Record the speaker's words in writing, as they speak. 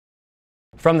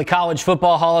From the College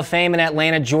Football Hall of Fame in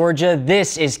Atlanta, Georgia,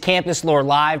 this is CampusLore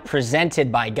Live,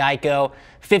 presented by Geico.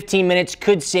 15 minutes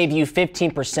could save you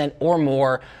 15% or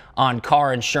more on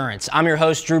car insurance. I'm your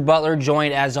host, Drew Butler,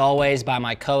 joined as always by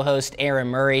my co-host, Aaron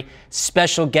Murray.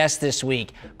 Special guest this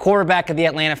week, quarterback of the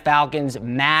Atlanta Falcons,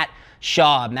 Matt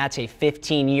Schaub. Matt's a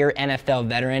 15-year NFL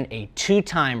veteran, a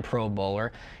two-time Pro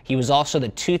Bowler. He was also the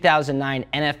 2009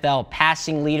 NFL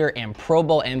passing leader and Pro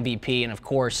Bowl MVP, and of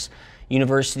course,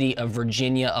 University of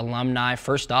Virginia alumni.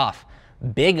 First off,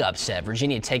 big upset.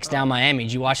 Virginia takes down Miami.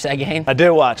 Did you watch that game? I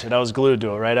did watch it. I was glued to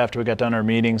it. Right after we got done our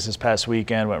meetings this past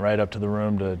weekend, went right up to the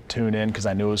room to tune in because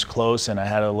I knew it was close, and I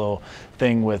had a little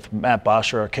thing with Matt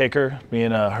Bosher, our kicker,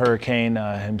 being a Hurricane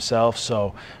himself.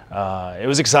 So it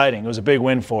was exciting. It was a big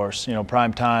win for us. You know,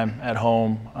 prime time at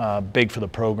home, big for the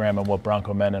program and what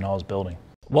Bronco Mendenhall is building.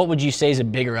 What would you say is a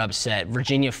bigger upset?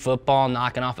 Virginia football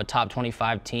knocking off a top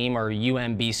 25 team, or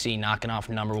UMBC knocking off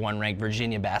 #1 ranked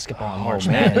Virginia basketball in March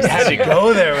Madness? You had to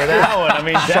go there with that one. I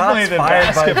mean, definitely the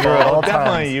basketball,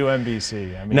 definitely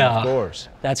UMBC. I mean, no, of course.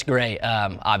 That's great.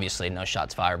 Obviously, no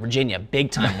shots fired. Virginia,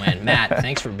 big time win. Matt,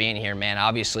 thanks for being here, man.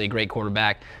 Obviously, a great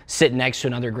quarterback, sitting next to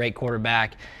another great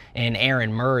quarterback and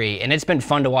Aaron Murray. And it's been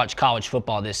fun to watch college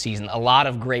football this season. A lot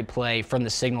of great play from the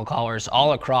signal callers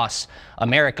all across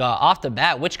America. Off the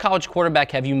bat, which college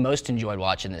quarterback have you most enjoyed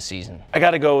watching this season? I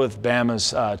got to go with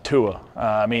Bama's Tua.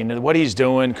 I mean, what he's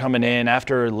doing coming in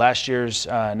after last year's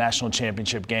national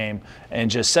championship game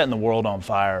and just setting the world on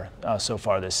fire so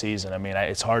far this season. I mean,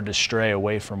 it's hard to stray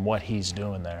away from what he's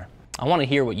doing there. I want to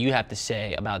hear what you have to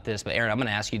say about this, but Aaron, I'm going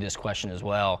to ask you this question as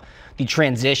well. The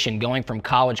transition going from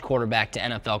college quarterback to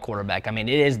NFL quarterback, I mean,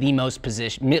 it is the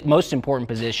most important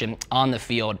position on the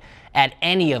field at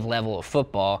any level of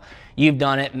football. You've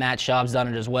done it. Matt Schaub's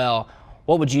done it as well.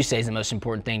 What would you say is the most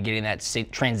important thing getting that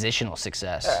transitional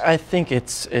success? I think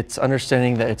it's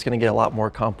understanding that it's going to get a lot more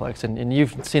complex, and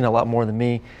you've seen a lot more than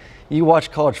me. You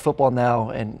watch college football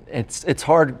now, and it's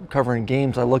hard covering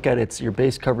games. I look at it, it's your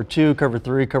base cover 2, cover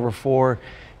 3, cover 4,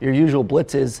 your usual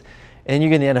blitzes, and you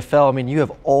get in the NFL, I mean, you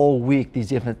have all week these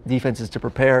defenses to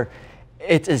prepare.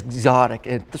 It's exotic,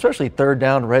 and especially third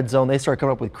down, red zone, they start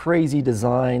coming up with crazy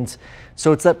designs.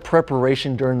 So it's that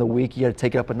preparation during the week. You got to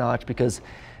take it up a notch because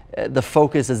the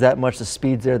focus is that much, the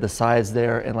speed's there, the size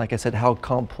there, and like I said, how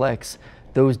complex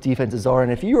those defenses are.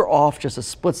 And if you're off just a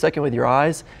split second with your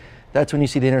eyes, that's when you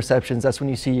see the interceptions. That's when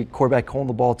you see your quarterback holding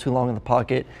the ball too long in the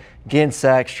pocket, getting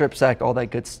sacked, strip sacked, all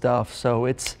that good stuff. So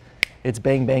it's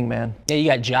bang, bang, man. Yeah, you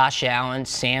got Josh Allen,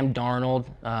 Sam Darnold,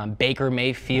 Baker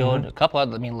Mayfield, a couple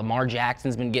other. I mean, Lamar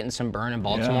Jackson's been getting some burn in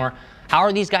Baltimore. Yeah. How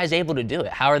are these guys able to do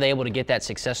it? How are they able to get that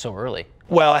success so early?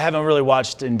 Well, I haven't really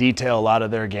watched in detail a lot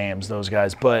of their games, those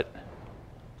guys, but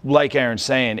like Aaron's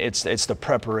saying, it's the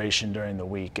preparation during the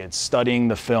week. It's studying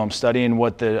the film, studying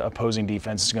what the opposing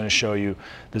defense is going to show you,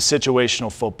 the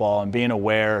situational football, and being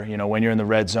aware, you know, when you're in the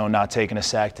red zone, not taking a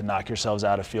sack to knock yourselves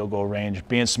out of field goal range,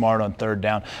 being smart on third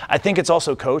down. I think it's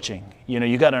also coaching. You know,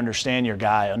 you got to understand your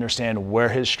guy, understand where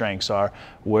his strengths are,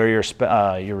 where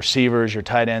your receivers, your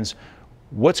tight ends,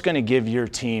 what's going to give your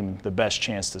team the best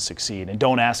chance to succeed. And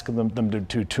don't ask them to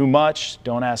do too much.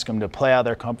 Don't ask them to play out of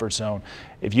their comfort zone.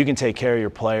 If you can take care of your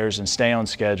players and stay on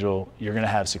schedule, you're going to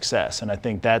have success. And I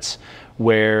think that's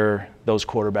where those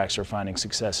quarterbacks are finding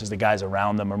success, is the guys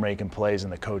around them are making plays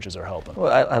and the coaches are helping.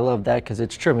 Well, I love that because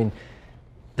it's true. I mean,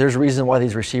 there's a reason why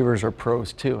these receivers are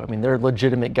pros too. I mean, they're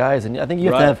legitimate guys. And I think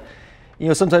you have to have, you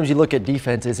know, sometimes you look at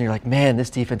defenses and you're like, man, this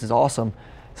defense is awesome.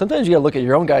 Sometimes you got to look at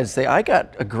your own guys and say, I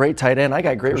got a great tight end, I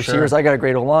got great receivers, I got a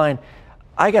great O-line.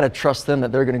 I got to trust them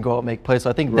that they're going to go out and make plays. So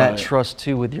I think that trust,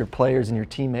 too, with your players and your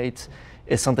teammates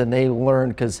is something they learn,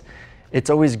 because it's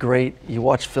always great. You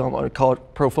watch film, or call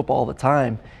it pro football all the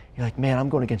time. You're like, man, I'm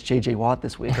going against J.J. Watt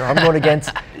this week, or I'm going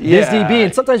against this DB.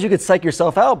 And sometimes you could psych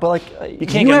yourself out, but like you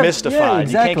can't get mystified. Yeah,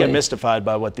 exactly. You can't get mystified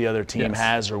by what the other team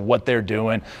has or what they're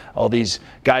doing. All these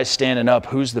guys standing up,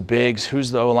 who's the bigs,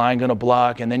 who's the O-line going to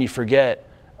block, and then you forget,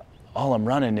 all I'm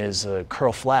running is a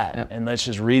curl flat, and let's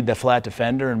just read the flat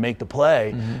defender and make the play.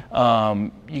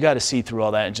 You got to see through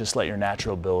all that and just let your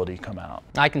natural ability come out.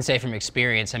 I can say from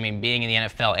experience, I mean, being in the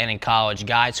NFL and in college,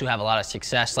 guys who have a lot of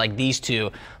success like these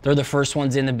two, they're the first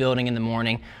ones in the building in the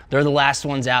morning. They're the last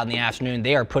ones out in the afternoon.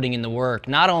 They are putting in the work,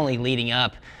 not only leading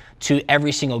up to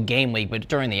every single game week, but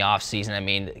during the offseason. I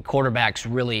mean, quarterbacks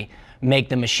really make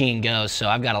the machine go. So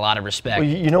I've got a lot of respect for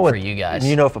you guys.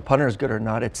 You know if a punter is good or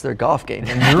not, it's their golf game.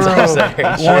 And Drew,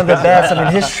 one of the best. I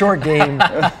mean, his short game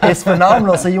is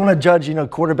phenomenal. So you want to judge, you know,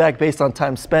 quarterback based on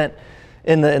time spent.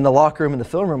 in the locker room, in the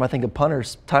film room, I think a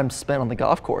punter's time spent on the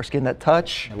golf course, getting that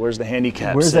touch. Where's the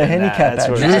handicap? Where's the handicap at?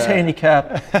 Drew's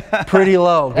handicap pretty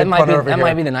low. That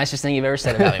might be the nicest thing you've ever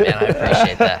said about me, man. I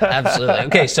appreciate that. Absolutely.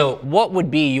 Okay, so what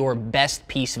would be your best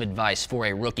piece of advice for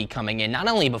a rookie coming in, not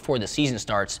only before the season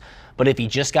starts, but if he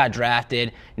just got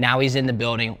drafted, now he's in the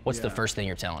building, what's the first thing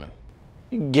you're telling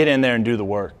him? Get in there and do the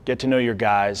work. Get to know your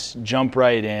guys. Jump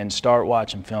right in. Start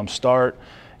watching film. Start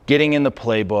getting in the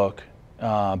playbook.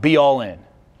 Be all in.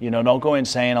 You know, don't go in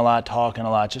saying a lot, talking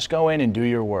a lot. Just go in and do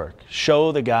your work.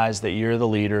 Show the guys that you're the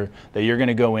leader, that you're going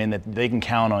to go in, that they can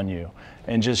count on you.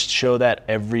 And just show that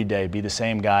every day. Be the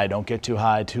same guy. Don't get too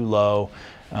high, too low.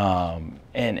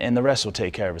 And the rest will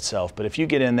take care of itself. But if you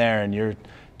get in there and you're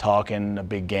talking a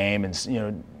big game, and you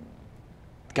know,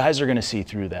 guys are going to see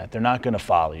through that. They're not going to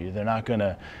follow you. They're not going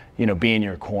to, you know, be in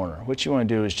your corner. What you want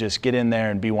to do is just get in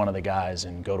there and be one of the guys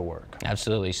and go to work.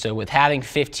 Absolutely. So with having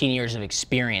 15 years of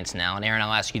experience now, and Aaron,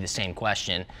 I'll ask you the same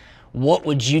question, what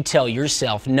would you tell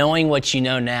yourself, knowing what you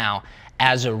know now,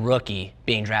 as a rookie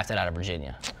being drafted out of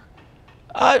Virginia?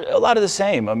 A lot of the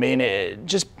same. I mean,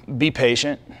 just be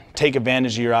patient. Take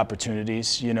advantage of your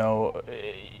opportunities. You know,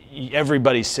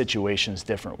 everybody's situation is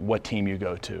different. What team you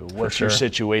go to, what's your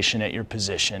situation at your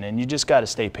position, and you just got to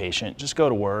stay patient. Just go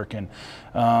to work, and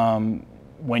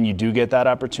when you do get that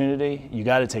opportunity, you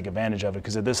got to take advantage of it,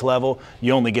 because at this level,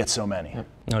 you only get so many.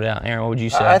 No doubt. Aaron, what would you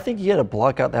say? I think you got to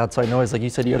block out the outside noise, like you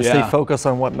said. You got to stay focused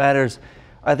on what matters.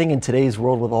 I think in today's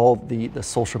world, with all the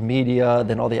social media,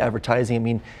 then all the advertising, I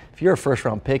mean, if you're a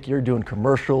first-round pick, you're doing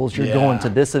commercials, you're going to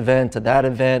this event, to that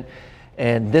event,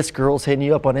 and this girl's hitting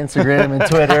you up on Instagram and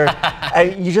Twitter.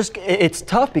 It's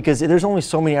tough, because there's only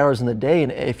so many hours in the day,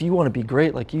 and if you want to be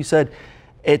great, like you said,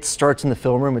 it starts in the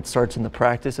film room, it starts in the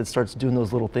practice, it starts doing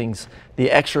those little things, the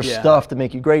extra stuff to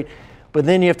make you great. But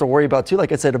then you have to worry about, too,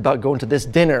 like I said, about going to this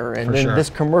dinner and then this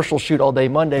commercial shoot all day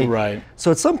Monday. Right.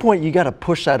 So at some point, you got to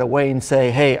push that away and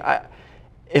say, hey,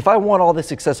 if I want all this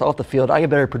success off the field, I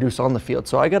better produce on the field.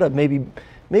 So I got to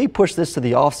maybe push this to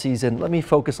the off season. Let me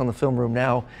focus on the film room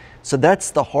now. So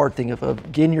that's the hard thing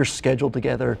of getting your schedule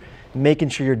together, making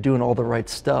sure you're doing all the right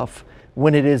stuff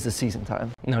when it is the season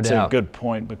time. No doubt. That's a good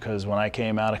point, because when I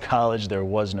came out of college, there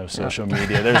was no social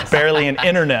media. There's barely an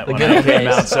internet when I came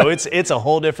out, so it's a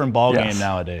whole different ballgame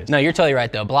nowadays. No, you're totally right,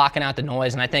 though. Blocking out the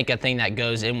noise, and I think a thing that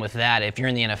goes in with that, if you're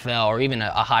in the NFL or even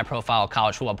a high-profile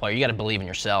college football player, you got to believe in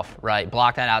yourself, right?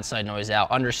 Block that outside noise out.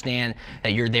 Understand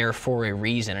that you're there for a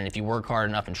reason, and if you work hard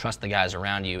enough and trust the guys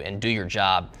around you and do your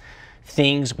job,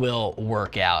 things will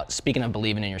work out. Speaking of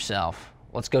believing in yourself,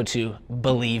 let's go to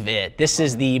Believe It. This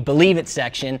is the Believe It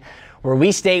section, where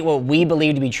we state what we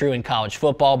believe to be true in college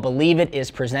football. Believe It is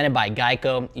presented by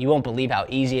Geico. You won't believe how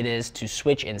easy it is to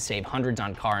switch and save hundreds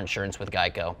on car insurance with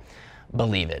Geico.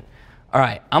 Believe it. All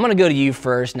right, I'm going to go to you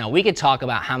first. Now, we could talk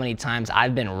about how many times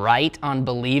I've been right on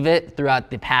Believe It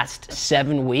throughout the past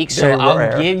 7 weeks, so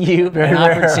I'll give you an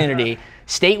opportunity.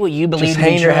 State what you believe to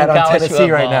be true in college football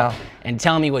right now, and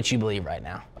tell me what you believe right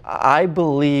now. I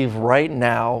believe right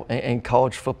now in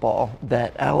college football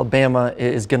that Alabama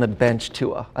is going to bench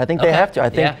Tua. I think they have to. I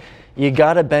think you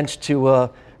got to bench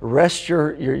Tua, rest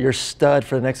your stud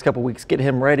for the next couple of weeks, get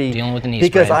him ready. Dealing with the knee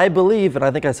because sprain. I believe, and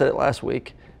I think I said it last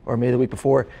week or maybe the week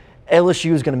before,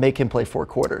 LSU is going to make him play 4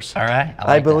 quarters. All right.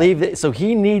 I believe that. So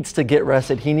he needs to get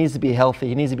rested. He needs to be healthy.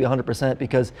 He needs to be 100%,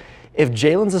 because if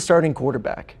Jalen's the starting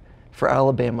quarterback for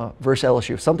Alabama versus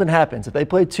LSU, if something happens, if they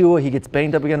play Tua, he gets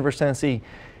banged up again versus Tennessee,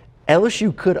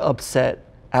 LSU could upset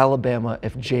Alabama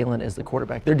if Jalen is the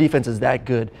quarterback. Their defense is that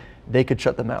good, they could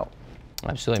shut them out.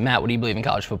 Absolutely. Matt, what do you believe in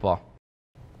college football?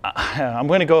 I'm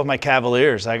going to go with my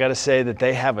Cavaliers. I got to say that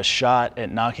they have a shot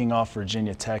at knocking off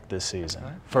Virginia Tech this season.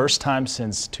 First time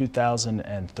since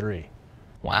 2003.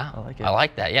 Wow. I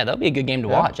like that. Yeah, that'll be a good game to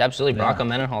watch. Absolutely. Bronco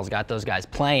Mendenhall's got those guys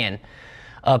playing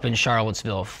up in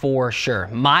Charlottesville for sure.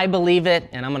 My Believe It,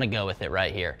 and I'm going to go with it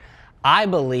right here. I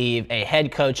believe a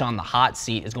head coach on the hot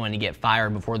seat is going to get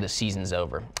fired before the season's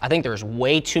over. I think there's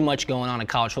way too much going on in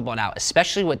college football now,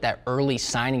 especially with that early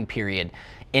signing period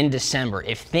in December.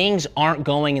 If things aren't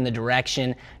going in the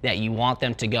direction that you want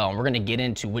them to go, and we're going to get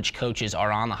into which coaches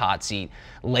are on the hot seat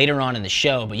later on in the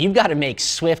show, but you've got to make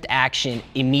swift action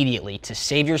immediately to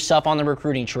save yourself on the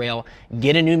recruiting trail,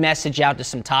 get a new message out to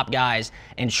some top guys,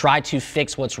 and try to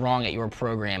fix what's wrong at your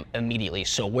program immediately.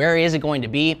 So where is it going to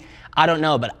be? I don't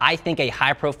know, but I think a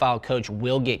high-profile coach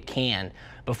will get canned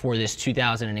before this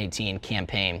 2018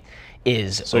 campaign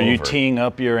is over. So are you teeing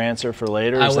up your answer for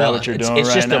later? Is that what you're doing right now?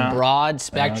 It's just a broad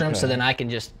spectrum, so then I can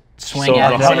just swing So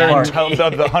at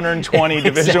of the 120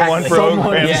 Division I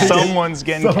programs, someone's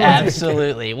getting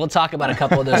Absolutely. We'll talk about a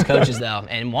couple of those coaches, though,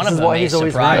 and one of them may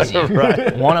surprise you.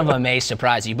 Right. One of them may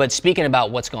surprise you. But speaking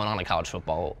about what's going on in college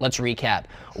football, let's recap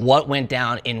what went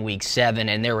down in Week 7,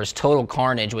 and there was total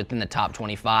carnage within the top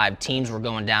 25. Teams were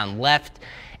going down left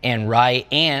and right.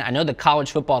 And I know the college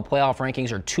football playoff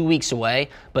rankings are 2 weeks away,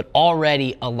 but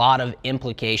already a lot of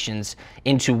implications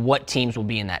into what teams will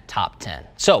be in that top 10.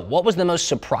 So what was the most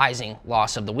surprising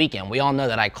loss of the weekend? We all know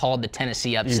that I called the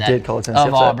Tennessee upset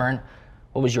of Auburn.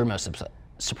 What was your most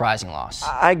surprising loss?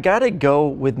 I got to go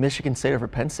with Michigan State over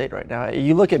Penn State right now.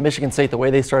 You look at Michigan State, the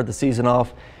way they started the season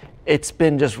off, it's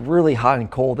been just really hot and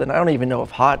cold. And I don't even know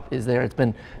if hot is there. It's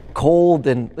been cold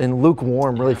and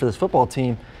lukewarm really for this football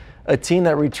team. A team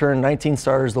that returned 19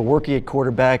 starters, the rookie at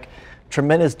quarterback,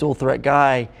 tremendous dual threat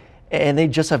guy, and they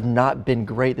just have not been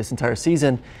great this entire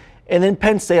season. And then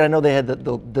Penn State, I know they had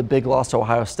the big loss to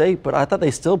Ohio State, but I thought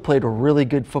they still played a really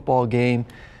good football game,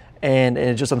 and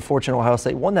it's just unfortunate Ohio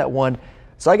State won that one.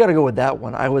 So I got to go with that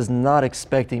one. I was not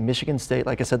expecting Michigan State,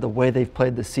 like I said, the way they've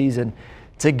played this season,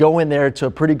 to go in there to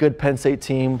a pretty good Penn State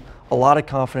team, a lot of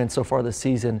confidence so far this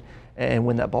season, and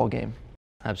win that ball game.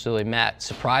 Absolutely. Matt,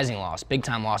 surprising loss,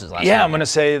 big-time losses last Yeah, week. I'm going to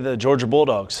say the Georgia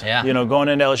Bulldogs. Yeah. You know, going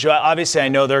into LSU, obviously I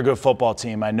know they're a good football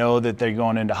team. I know that they're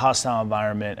going into a hostile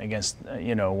environment against,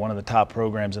 you know, one of the top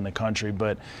programs in the country.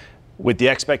 But with the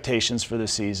expectations for the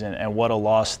season and what a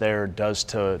loss there does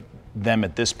to them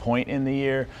at this point in the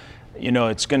year, you know,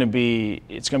 it's going to be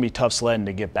tough sledding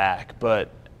to get back.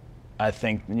 But I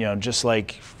think, you know, just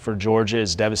like for Georgia,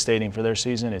 it's devastating for their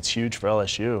season. It's huge for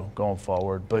LSU going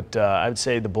forward. But I would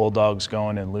say the Bulldogs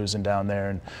going and losing down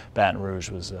there in Baton Rouge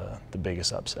was the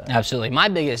biggest upset. Absolutely. My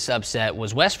biggest upset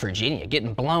was West Virginia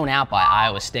getting blown out by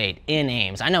Iowa State in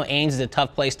Ames. I know Ames is a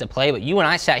tough place to play, but you and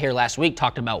I sat here last week,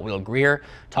 talked about Will Grier,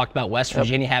 talked about West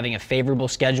Virginia having a favorable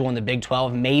schedule in the Big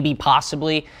 12. Maybe,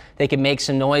 possibly, they could make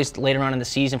some noise later on in the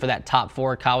season for that top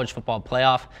 4 college football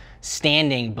playoff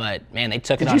standing, but man, they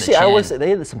took it on the chin. Did you see? They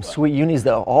had some sweet unis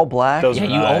though, all black. Those yeah, were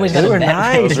you nice. always got they to were bet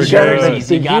nice. those The jerseys.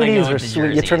 The You got to go unis with were the sweet.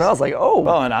 You jerseys. turned out, I was like, oh.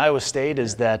 Well, and Iowa State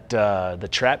is that the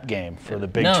trap game for the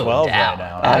Big No 12 doubt. right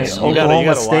now. Absolutely.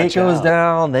 Oklahoma State goes out.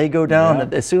 down. They go down.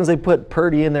 Yeah. As soon as they put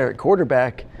Purdy in there at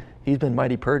quarterback, he's been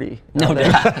mighty Purdy. No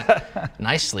doubt.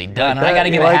 Nicely done. And I got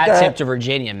to give a hat tip to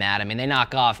Virginia, Matt. I mean, they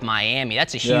knock off Miami.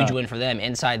 That's a huge win for them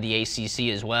inside the ACC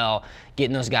as well,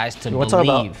 getting those guys to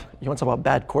believe. You want to talk about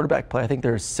bad quarterback play? I think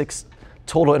there's 6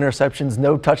 total interceptions,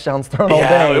 no touchdowns thrown all day.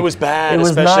 Yeah, it was bad, It was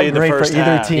especially not in the great first for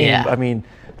either half. team. Yeah. I mean,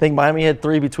 I think Miami had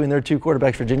 3 between their 2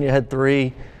 quarterbacks. Virginia had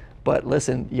 3. But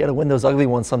listen, you got to win those ugly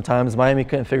ones sometimes. Miami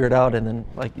couldn't figure it out, and then,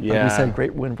 like we said,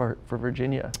 great win for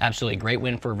Virginia. Absolutely, great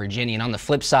win for Virginia. And on the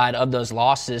flip side of those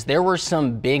losses, there were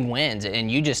some big wins, and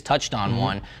you just touched on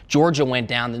one. Georgia went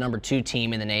down, the number 2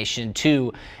 team in the nation,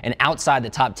 to an outside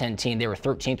the top 10 team. They were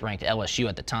 13th ranked LSU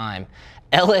at the time.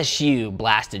 LSU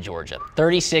blasted Georgia,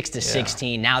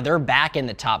 36-16. Now they're back in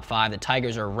the top 5. The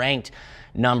Tigers are ranked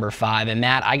number 5. And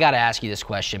Matt, I got to ask you this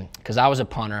question because I was a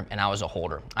punter and I was a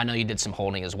holder. I know you did some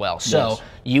holding as well. So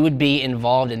you would be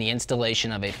involved in the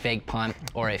installation of a fake punt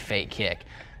or a fake kick.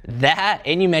 That,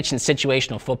 and you mentioned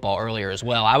situational football earlier as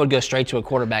well. I would go straight to a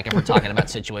quarterback if we're talking about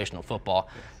situational football.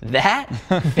 That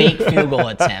fake field goal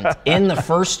attempt in the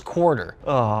first quarter,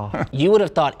 you would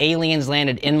have thought aliens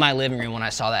landed in my living room when I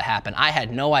saw that happen. I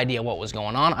had no idea what was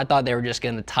going on. I thought they were just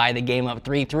going to tie the game up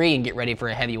 3-3 and get ready for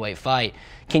a heavyweight fight.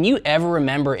 Can you ever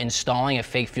remember installing a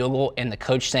fake field goal and the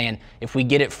coach saying, if we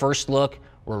get it first look,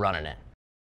 we're running it?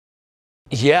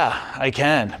 Yeah, I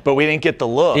can, but we didn't get the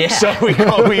look. Yeah. So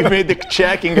we made the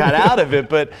check and got out of it.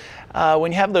 But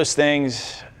when you have those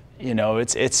things, you know,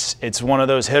 it's one of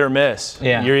those hit or miss.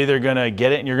 Yeah. You're either going to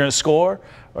get it and you're going to score,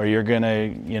 or you're going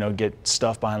to, you know, get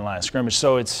stuff behind the line of scrimmage.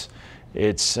 So it's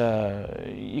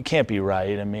you can't be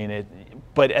right. I mean,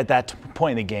 but at that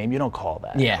point in the game, you don't call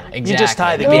that. Yeah, exactly. You just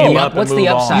tie the game up. What's and the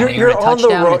move upside? on. You're on the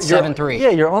road. It's 7-3.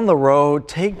 Yeah, you're on the road.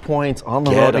 Take points on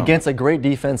the road against a great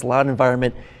defense, loud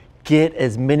environment. Get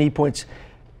as many points,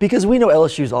 because we know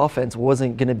LSU's offense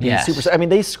wasn't going to be super. I mean,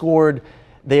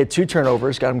 they had 2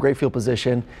 turnovers, got them great field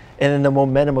position, and then the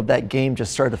momentum of that game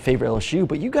just started to favor LSU.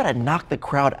 But you got to knock the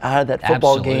crowd out of that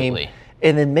football game,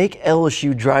 and then make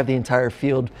LSU drive the entire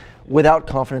field without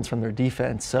confidence from their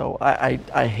defense. So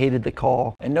I hated the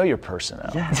call. And know your personnel.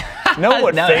 Yeah. know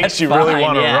what fakes you really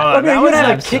want to run. I mean, you had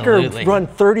a Absolutely. kicker run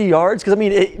 30 yards because I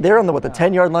mean they're on the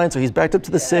 10-yard line, so he's backed up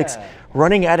to the 6,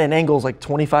 running at an angle is like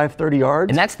 25, 30 yards.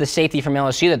 And that's the safety from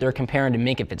LSU that they're comparing to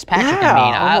Minkah Fitzpatrick. Yeah,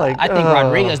 I mean, I think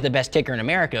Rodrigo's oh. the best kicker in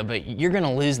America, but you're going to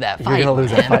lose that fight. You're going to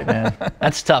lose that fight, man.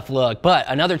 That's a tough look. But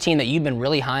another team that you've been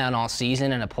really high on all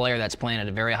season and a player that's playing at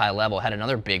a very high level had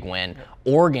another big win.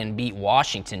 Oregon beat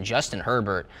Washington. Justin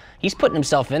Herbert, he's putting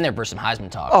himself in there for some Heisman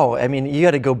talk. Oh, I mean, you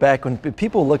got to go back. When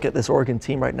people look at this Oregon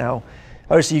team right now,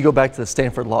 obviously you go back to the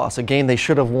Stanford loss, a game they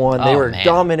should have won. They were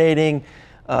dominating.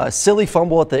 Silly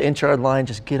fumble at the 8-yard line,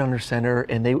 just get under center.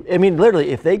 And I mean,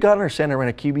 literally, if they got under center, ran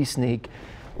a QB sneak,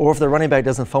 or if the running back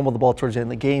doesn't fumble the ball towards the end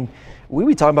of the game, we'd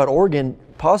be talking about Oregon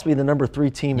possibly the number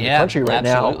 3 team in the country right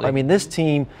now. I mean, this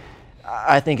team,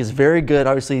 I think, is very good.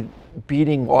 Obviously,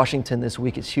 beating Washington this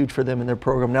week is huge for them in their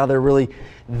program. Now they're really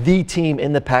the team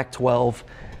in the Pac-12.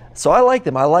 So I like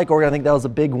them. I like Oregon. I think that was a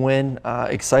big win.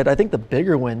 Excited. I think the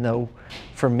bigger win, though,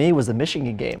 for me was the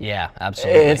Michigan game. Yeah,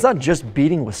 absolutely. And it's not just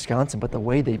beating Wisconsin, but the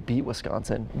way they beat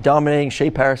Wisconsin. Dominating. Shea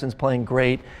Patterson's playing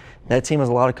great. That team has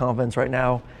a lot of confidence right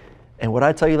now. And what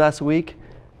I tell you last week,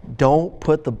 don't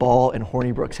put the ball in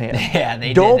Hornibrook's hand. Yeah,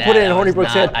 they Don't did put that. it in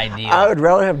Hornibrook's hand. Ideal. I would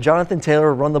rather have Jonathan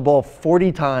Taylor run the ball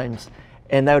 40 times,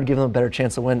 and that would give them a better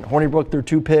chance to win. Hornibrook threw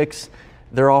 2 picks.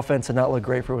 Their offense did not look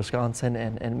great for Wisconsin,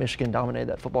 and Michigan dominated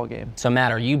that football game. So,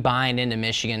 Matt, are you buying into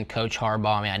Michigan, Coach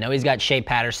Harbaugh? I mean, I know he's got Shea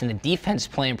Patterson. The defense is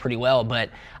playing pretty well, but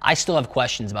I still have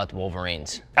questions about the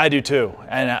Wolverines. I do too,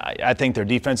 and I think their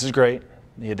defense is great.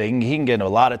 He can get a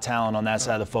lot of talent on that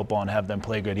side of the football and have them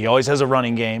play good. He always has a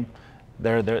running game.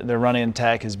 Their running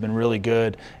attack has been really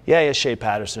good. Yeah, he has Shea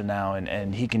Patterson now,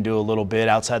 and he can do a little bit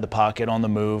outside the pocket, on the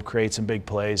move, create some big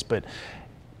plays, but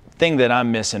thing that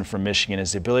I'm missing from Michigan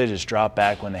is the ability to just drop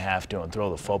back when they have to and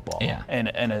throw the football. Yeah.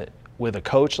 And with a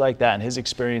coach like that and his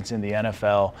experience in the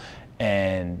NFL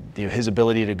and his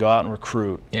ability to go out and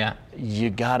recruit,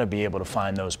 you got to be able to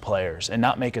find those players and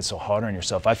not make it so hard on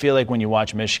yourself. I feel like when you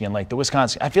watch Michigan, like the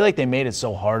Wisconsin, I feel like they made it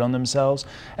so hard on themselves,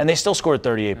 and they still scored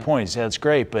 38 points. Yeah, that's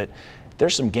great, but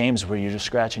there's some games where you're just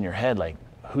scratching your head like,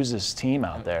 who's this team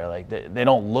out there? Like they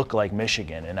don't look like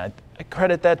Michigan, and I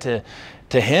credit that to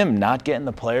him not getting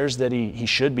the players that he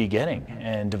should be getting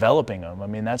and developing them. I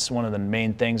mean, that's one of the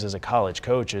main things as a college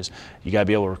coach is you got to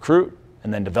be able to recruit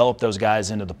and then develop those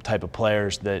guys into the type of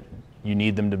players that you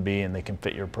need them to be and they can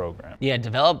fit your program. Yeah,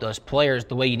 develop those players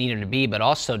the way you need them to be, but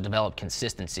also develop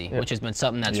consistency, which has been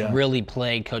something that's really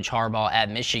plagued Coach Harbaugh at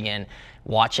Michigan.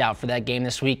 Watch out for that game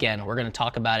this weekend. We're going to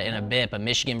talk about it in a bit, but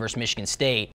Michigan versus Michigan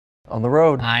State. On the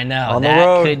road. I know. On that the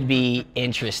road. could be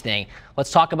interesting.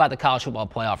 Let's talk about the college football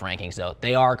playoff rankings, though.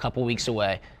 They are a couple weeks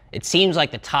away. It seems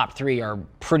like the top 3 are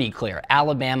pretty clear.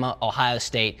 Alabama, Ohio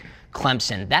State,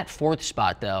 Clemson. That 4th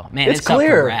spot, though, man, it's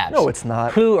clear. up for grabs. No, it's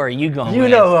not. Who are you going with? You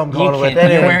know who I'm going with.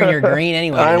 You're wearing your green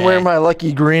anyway. I'm wearing my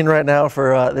lucky green right now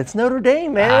for it's Notre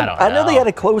Dame, man. I know they had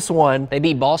a close one. They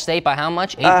beat Ball State by how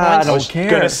much? 8 points? I don't I was care.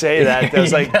 going to say that. It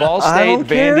was like Ball State,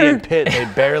 Vandy, and Pitt, they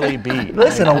barely beat.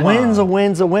 Listen, a win's a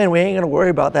win's a win. We ain't going to worry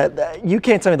about that. You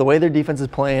can't tell me the way their defense is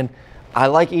playing. I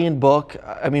like Ian Book.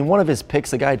 I mean, one of his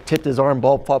picks, the guy tipped his arm,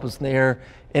 ball flopped in the air,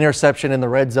 interception in the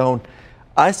red zone.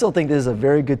 I still think this is a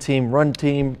very good team, run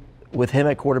team with him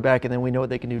at quarterback, and then we know what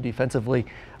they can do defensively.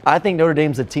 I think Notre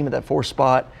Dame's the team at that 4th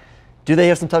spot. Do they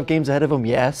have some tough games ahead of them?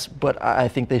 Yes, but I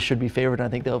think they should be favored, and I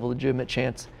think they'll have a legitimate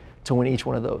chance to win each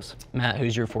one of those. Matt,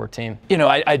 who's your 4th team? You know,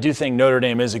 I do think Notre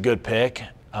Dame is a good pick.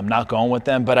 I'm not going with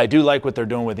them, but I do like what they're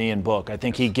doing with Ian Book. I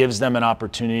think he gives them an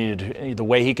opportunity to, the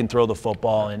way he can throw the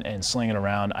football and sling it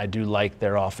around. I do like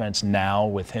their offense now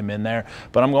with him in there,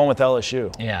 but I'm going with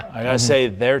LSU. Yeah. I got to say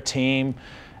their team,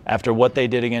 after what they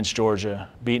did against Georgia,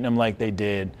 beating them like they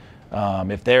did,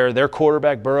 if their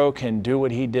quarterback Burrow can do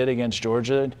what he did against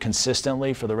Georgia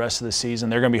consistently for the rest of the season,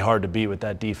 they're going to be hard to beat with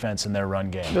that defense and their run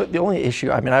game. The only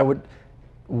issue, I mean,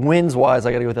 wins-wise,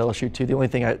 I got to go with LSU too. The only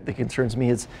thing that concerns me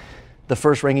is the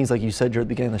first rankings, like you said at the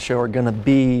beginning of the show, are going to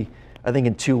be, I think,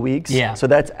 in 2 weeks. Yeah. So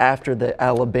that's after the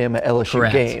Alabama-LSU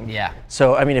game. Yeah.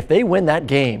 So, I mean, if they win that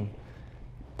game,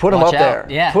 put them Watch up out.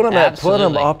 there. Yeah, put them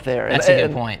absolutely. up there. That's a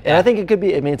good point. And I think it could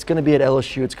be, I mean, it's going to be at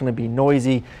LSU. It's going to be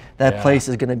noisy. That place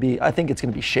is going to be, I think it's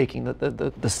going to be shaking.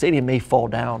 The stadium may fall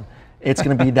down. It's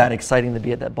going to be that exciting to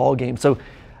be at that ball game. So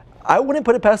I wouldn't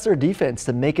put it past their defense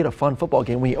to make it a fun football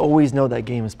game. We always know that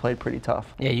game is played pretty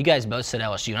tough. Yeah, you guys both said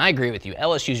LSU, and I agree with you.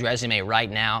 LSU's resume right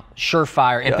now,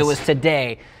 surefire. If it was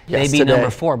today, they'd be number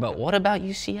 4. But what about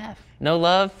UCF? No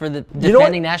love for the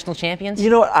defending national champions? You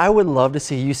know what? I would love to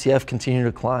see UCF continue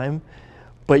to climb,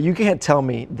 but you can't tell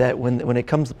me that when it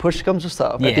comes, push comes to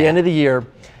shove, at the end of the year,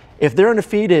 if they're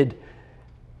undefeated,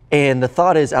 And the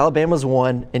thought is Alabama's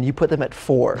 1, and you put them at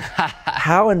 4.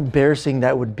 How embarrassing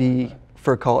that would be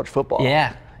for college football.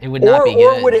 Yeah. It would not be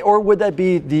good. Or would that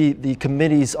be the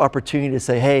committee's opportunity to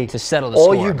say, hey, to settle the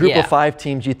all score. you group of 5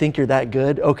 teams, you think you're that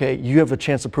good? Okay, you have a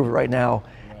chance to prove it right now.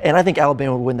 And I think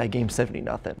Alabama would win that game 70-0.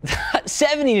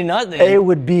 70-0. It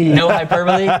would be no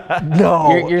hyperbole.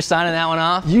 No, you're signing that one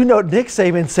off. You know, Nick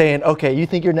Saban saying, "Okay, you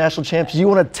think you're national champs? You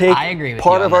want to take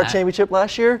part of our championship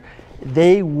last year?"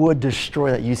 They would destroy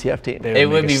that UCF team. It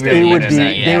would be really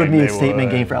interesting. They would be a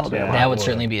statement game for Alabama. That would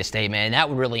certainly be a statement, and that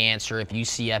would really answer if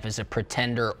UCF is a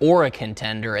pretender or a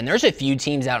contender. And there's a few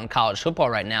teams out in college football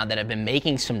right now that have been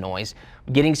making some noise,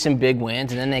 getting some big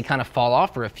wins, and then they kind of fall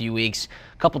off for a few weeks.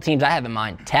 A couple teams I have in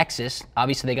mind. Texas,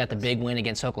 obviously they got the big win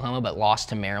against Oklahoma, but lost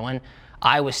to Maryland.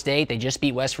 Iowa State, they just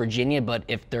beat West Virginia, but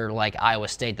if they're like Iowa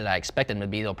State that I expect them to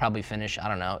be, they'll probably finish,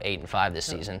 8-5 this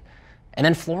season. And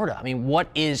then Florida. I mean, what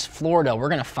is Florida? We're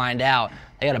going to find out.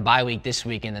 They got a bye week this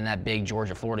week, and then that big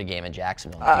Georgia-Florida game in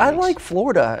Jacksonville. I like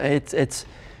Florida.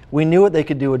 We knew what they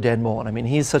could do with Dan Mullen. I mean,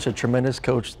 he's such a tremendous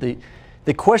coach.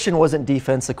 The question wasn't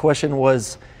defense. The question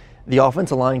was the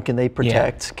offensive line. Can they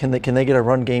protect? Yeah. Can they get a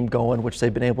run game going, which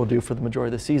they've been able to do for the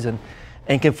majority of the season?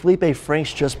 And can Felipe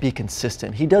Franks just be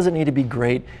consistent? He doesn't need to be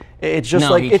great. It's just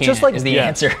is the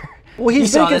answer. Well,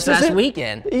 he's been consistent. This last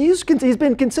weekend. He's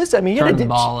been consistent. I mean, turned the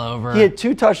ball over. He had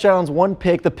 2 touchdowns, 1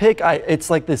 pick. The pick, it's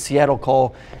like the Seattle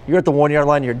call. You're at the 1-yard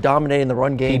line. You're dominating the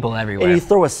run game. People everywhere. And you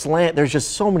throw a slant. There's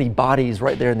just so many bodies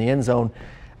right there in the end zone.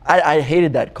 I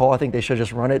hated that call. I think they should have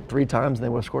just run it 3 times and they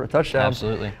would have scored a touchdown.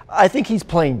 Absolutely. I think he's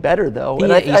playing better, though.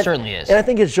 He certainly is. And I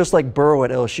think it's just like Burrow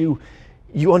at LSU.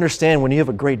 You understand when you have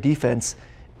a great defense,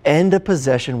 end a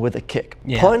possession with a kick.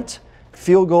 Yeah. Punt,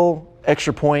 field goal,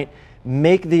 extra point.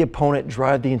 Make the opponent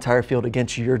drive the entire field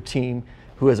against your team,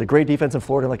 who has a great defense in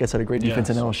Florida, like I said, a great defense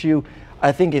in LSU.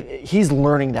 I think he's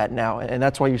learning that now, and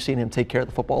that's why you're seeing him take care of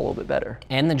the football a little bit better.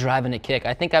 And the drive and the kick.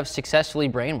 I think I've successfully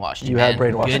brainwashed you. You have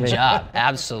brainwashed me. Good job.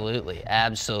 Absolutely.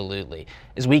 Absolutely.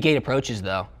 As Week 8 approaches,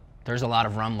 though, there's a lot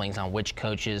of rumblings on which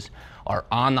coaches are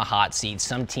on the hot seat.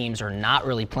 Some teams are not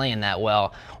really playing that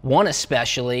well. One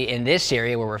especially in this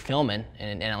area where we're filming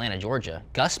in Atlanta, Georgia.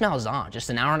 Gus Malzahn, just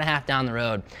an hour and a half down the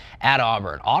road at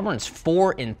Auburn. Auburn's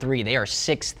 4-3. They are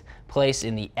 6th place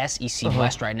in the SEC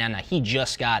West right now. Now, he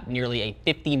just got nearly a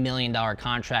 $50 million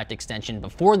contract extension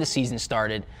before the season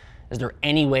started. Is there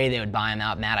any way they would buy him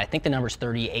out, Matt? I think the number's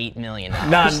 $38 million.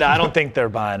 No, I don't think they're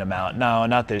buying him out. No,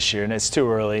 not this year, and it's too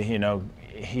early. You know,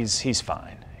 he's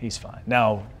fine. He's fine.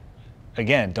 Now,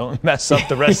 again, don't mess up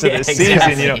the rest of the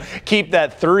season. You know, keep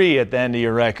that 3 at the end of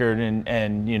your record,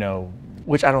 and you know.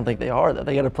 Which I don't think they are. Though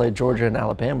they got to play Georgia and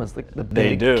Alabama as the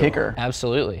big kicker.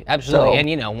 Absolutely. So, and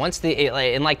you know, once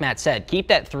and like Matt said, keep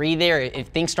that 3 there. If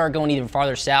things start going even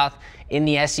farther south in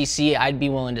the SEC, I'd be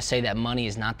willing to say that money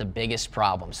is not the biggest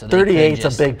problem. So 38's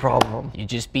a big problem.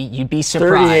 You'd be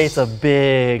surprised. 38's a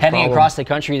big Heading problem. Across the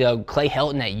country though, Clay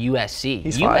Helton at USC.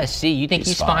 He's USC, fine. You think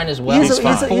he's fine as well? He's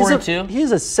fine. 4-2.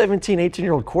 He's a 17,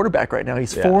 18-year-old quarterback right now.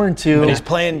 He's 4-2. But he's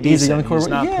playing decent. He's a young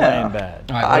quarterback. He's not playing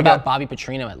bad. All right, what about Bobby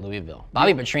Petrino at Louisville?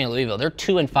 Bobby Petrino at Louisville, they're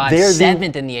 2-5,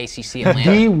 7th in the ACC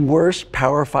Atlanta. The worst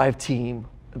Power 5 team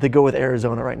to go with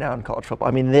Arizona right now in college football.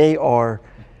 I mean, they are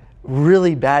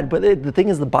really bad. But the thing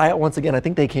is, the buyout, once again, I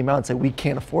think they came out and said, we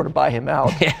can't afford to buy him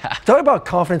out. Yeah. Talk about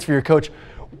confidence for your coach.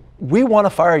 We want to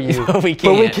fire you, but we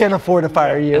can't afford to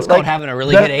fire you. That's called having a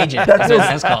really good agent. That's what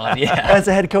that's called, yeah. As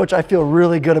a head coach, I feel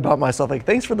really good about myself. Like,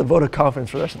 thanks for the vote of confidence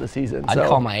for the rest of the season. I'd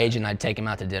call my agent. I'd take him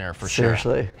out to dinner for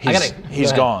Seriously. sure.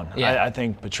 He's gone. Yeah. I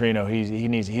think Petrino,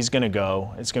 he's going to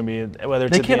go. It's going to be whether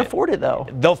it's they can't afford it though.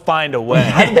 They'll find a way.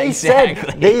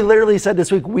 They literally said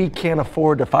this week, we can't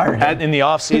afford to fire him. In the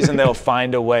offseason, they'll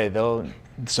find a way.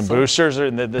 Some boosters,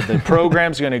 the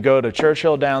program's going to go to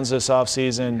Churchill Downs this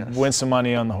offseason, win some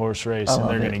money on the horse race, and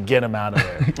they're going to get him out of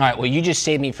there. All right, well, you just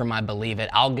saved me from my believe it.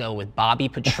 I'll go with Bobby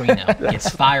Petrino. Gets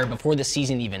fired before the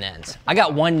season even ends. I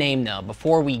got one name, though,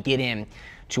 before we get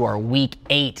into our Week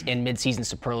 8 and midseason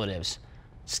superlatives.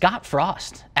 Scott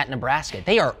Frost at Nebraska.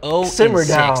 They are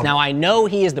 0-6. Now, I know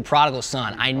he is the prodigal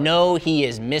son. I know he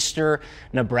is Mr.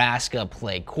 Nebraska,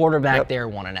 played quarterback there,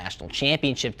 won a national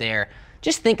championship there.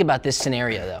 Just think about this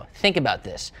scenario, though. Think about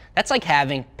this. That's like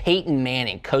having Peyton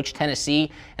Manning coach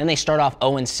Tennessee, and they start off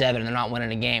 0-7 and they're not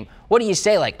winning a game. What do you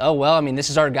say? Like, oh, well, I mean,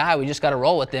 this is our guy. We just got to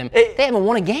roll with him. They haven't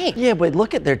won a game. Yeah, but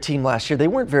look at their team last year. They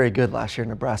weren't very good last year in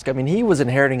Nebraska. I mean, he was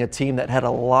inheriting a team that had a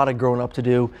lot of growing up to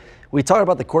do. We talked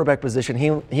about the quarterback position.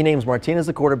 He names Martinez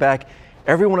the quarterback.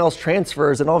 Everyone else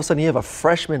transfers, and all of a sudden you have a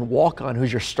freshman walk-on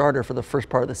who's your starter for the first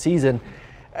part of the season.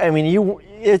 I mean,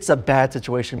 it's a bad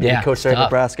situation being a coach there in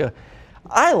Nebraska.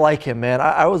 I like him, man.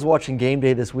 I was watching game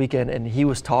day this weekend, and he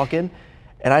was talking,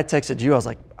 and I texted you. I was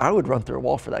like, I would run through a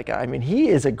wall for that guy. I mean, he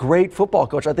is a great football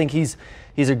coach. I think he's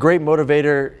a great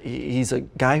motivator. He's a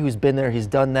guy who's been there. He's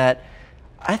done that.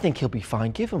 I think he'll be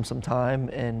fine. Give him some time.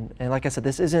 And like I said,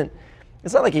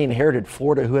 it's not like he inherited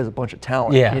Florida, who has a bunch of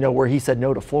talent, where he said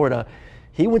no to Florida.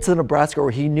 He went to Nebraska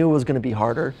where he knew it was going to be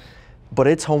harder, but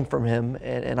it's home from him.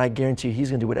 And I guarantee you he's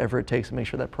going to do whatever it takes to make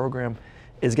sure that program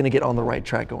is going to get on the right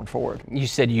track going forward. You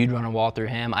said you'd run a wall through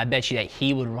him. I bet you that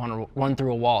he would run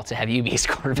through a wall to have you be his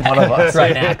quarterback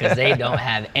right now, because they don't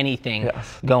have anything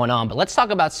going on. But let's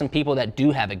talk about some people that do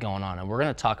have it going on, and we're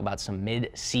going to talk about some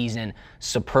mid-season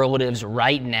superlatives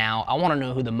right now. I want to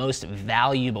know who the most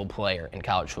valuable player in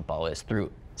college football is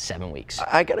through 7 weeks.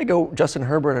 I got to go Justin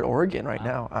Herbert at Oregon right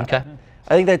now. Okay.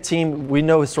 I think that team, we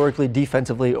know historically,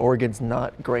 defensively, Oregon's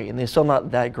not great, and they're still not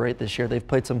that great this year. They've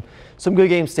played some good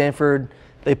games. Stanford,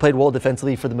 they played well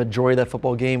defensively for the majority of that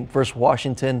football game. Versus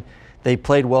Washington, they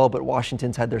played well, but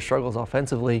Washington's had their struggles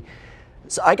offensively.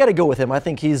 So I got to go with him. I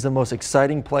think he's the most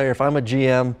exciting player. If I'm a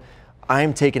GM,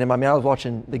 I'm taking him. I mean, I was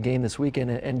watching the game this weekend,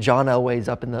 and John Elway's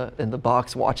up in the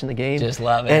box watching the game. Just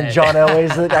love it. And John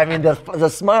Elway's, I mean, the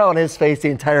smile on his face the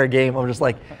entire game. I'm just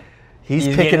like, he's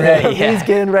picking it up. Yeah. He's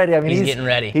getting ready. I mean, he's getting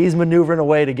ready. He's maneuvering a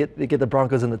way to get the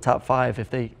Broncos in the top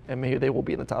 5 and maybe they will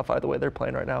be in the top 5 the way they're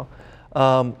playing right now.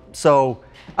 So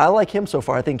I like him so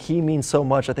far. I think he means so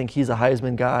much. I think he's a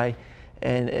Heisman guy,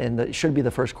 and should be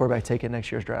the first quarterback taken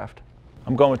next year's draft.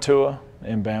 I'm going with Tua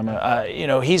in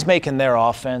Bama. He's making their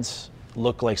offense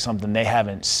look like something they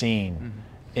haven't seen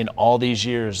in all these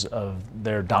years of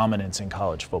their dominance in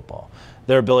college football.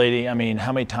 Their ability, I mean,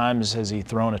 how many times has he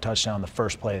thrown a touchdown the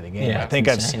first play of the game? Yeah, I think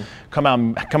I've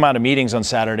come out of meetings on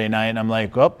Saturday night, and I'm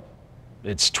like, well,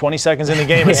 it's 20 seconds in the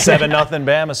game, it's 7-0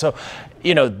 Bama. So,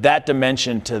 that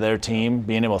dimension to their team,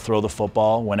 being able to throw the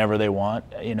football whenever they want,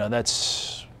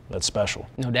 that's special.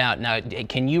 No doubt. Now,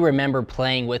 can you remember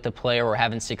playing with a player or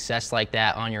having success like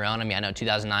that on your own? I mean, I know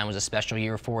 2009 was a special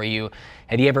year for you.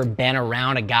 Have you ever been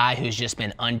around a guy who's just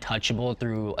been untouchable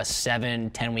through a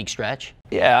 7-10 week stretch?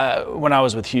 Yeah, when I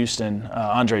was with Houston,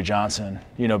 Andre Johnson,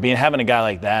 having a guy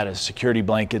like that, a security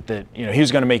blanket that, he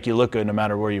was going to make you look good no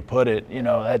matter where you put it,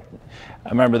 I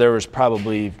remember there was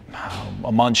probably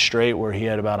a month straight where he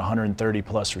had about 130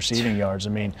 plus receiving yards.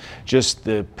 I mean, just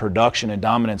the production and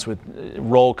dominance with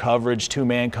roll coverage,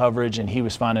 2-man coverage, and he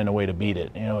was finding a way to beat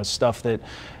it. It's stuff that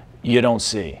you don't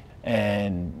see.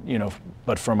 And,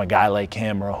 but from a guy like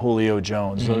him or a Julio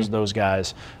Jones, those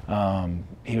guys,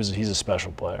 he's a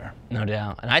special player. No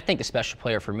doubt. And I think a special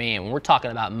player for me, and we're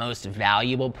talking about most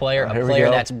valuable player, a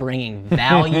player that's bringing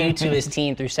value to his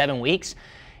team through 7 weeks,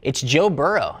 it's Joe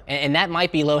Burrow. And that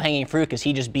might be low-hanging fruit because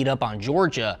he just beat up on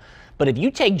Georgia. But if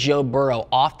you take Joe Burrow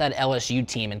off that LSU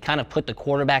team and kind of put the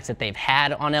quarterbacks that they've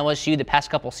had on LSU the past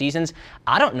couple seasons,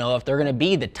 I don't know if they're going to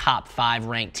be the top 5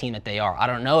 ranked team that they are. I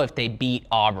don't know if they beat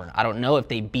Auburn. I don't know if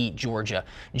they beat Georgia.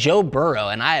 Joe Burrow,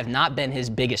 and I have not been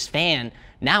his biggest fan,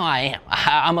 now I am.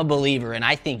 I'm a believer, and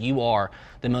I think you are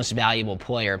the most valuable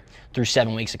player through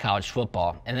 7 weeks of college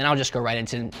football. And then I'll just go right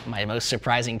into my most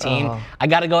surprising team. I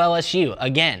got to go LSU.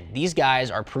 Again, these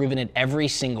guys are proving it every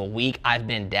single week. I've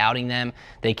been doubting them.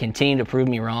 They continue to prove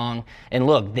me wrong. And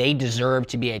look, they deserve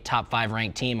to be a top 5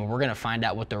 ranked team, and we're going to find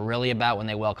out what they're really about when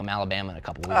they welcome Alabama in a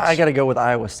couple weeks. I got to go with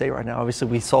Iowa State right now. Obviously,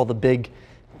 we saw the big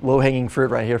low-hanging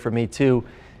fruit right here for me, too.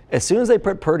 As soon as they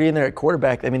put Purdy in there at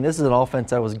quarterback, I mean, this is an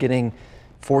offense that was getting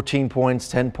 14 points,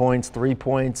 10 points, 3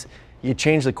 points. You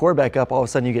change the quarterback up, all of a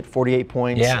sudden you get 48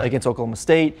 points against Oklahoma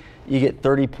State. You get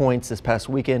 30 points this past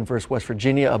weekend versus West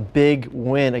Virginia, a big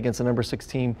win against the number 6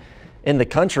 team in the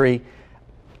country.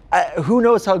 Who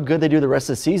knows how good they do the rest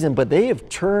of the season, but they have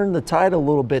turned the tide a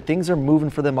little bit. Things are moving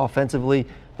for them offensively.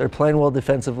 They're playing well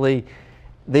defensively.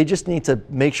 They just need to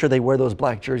make sure they wear those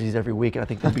black jerseys every week, and I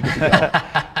think they'll be good to go.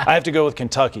 I have to go with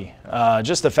Kentucky.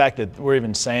 Just the fact that we're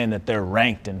even saying that they're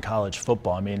ranked in college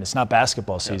football. I mean, it's not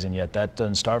basketball season yet. That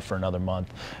doesn't start for another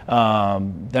month.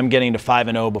 Them getting to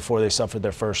 5-0 before they suffered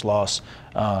their first loss,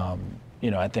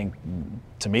 I think,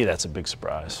 to me, that's a big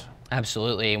surprise.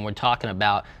 Absolutely, and we're talking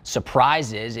about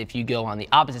surprises. If you go on the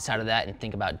opposite side of that and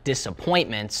think about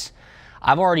disappointments,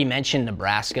 I've already mentioned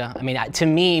Nebraska. I mean, to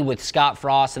me, with Scott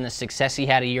Frost and the success he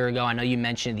had a year ago, I know you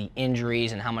mentioned the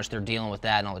injuries and how much they're dealing with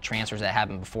that and all the transfers that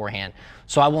happened beforehand.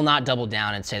 So I will not double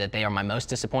down and say that they are my most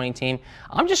disappointing team.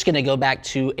 I'm just going to go back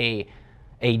to a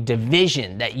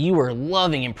division that you were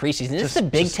loving in preseason. This is the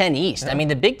Big Ten East. I mean,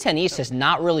 the Big Ten East has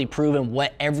not really proven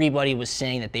what everybody was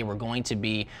saying that they were going to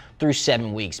be through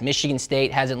 7 weeks. Michigan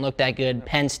State hasn't looked that good.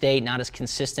 Penn State, not as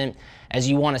consistent as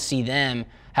you want to see them.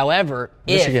 However,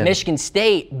 if Michigan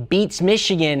State beats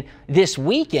Michigan this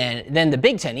weekend, then the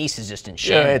Big Ten East is just in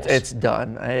shambles. Yeah, it's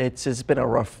done. It's been a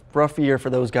rough year for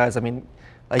those guys. I mean,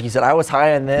 like you said, I was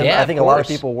high on them. Yeah, I think a lot of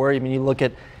people were. I mean, you look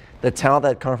at the talent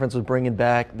that conference was bringing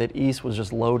back, that East was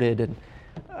just loaded, and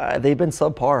they've been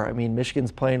subpar. I mean,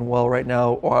 Michigan's playing well right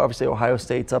now. Obviously, Ohio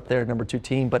State's up there, number 2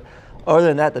 team. But other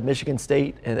than that, the Michigan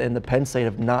State and the Penn State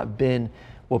have not been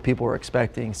what people were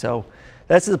expecting. So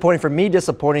that's disappointing. For me,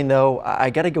 disappointing, though, I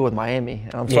got to go with Miami.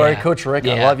 I'm sorry, Coach Rick.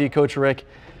 I love you, Coach Rick.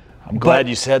 I'm glad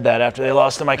you said that after they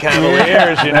lost to my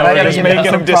Cavaliers. You know, we're just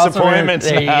making them disappointments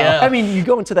now. I mean, you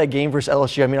go into that game versus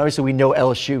LSU. I mean, obviously we know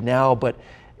LSU now, but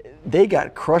they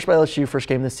got crushed by LSU first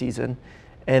game of the season.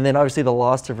 And then obviously the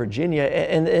loss to Virginia.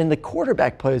 And the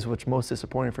quarterback play is what's most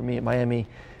disappointing for me at Miami.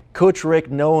 Coach Rick,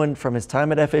 knowing from his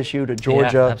time at FSU to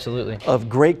Georgia, of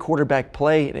great quarterback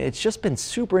play. It's just been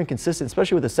super inconsistent,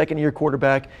 especially with a second-year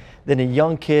quarterback, then a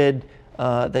young kid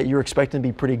that you're expecting to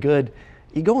be pretty good.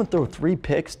 You go and throw 3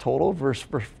 picks total versus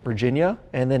Virginia,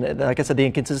 and then, like I said, the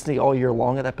inconsistency all year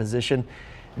long at that position.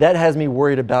 That has me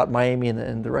worried about Miami and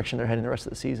the direction they're heading the rest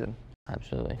of the season.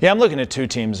 Absolutely. Yeah, I'm looking at 2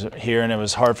 teams here, and it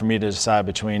was hard for me to decide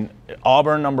between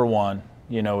Auburn, number 1,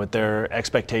 you know, with their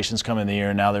expectations coming in the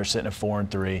year, now they're sitting at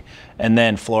 4-3, and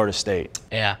then Florida State.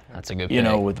 Yeah, that's a good pick. You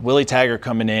know, with Willie Taggart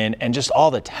coming in and just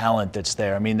all the talent that's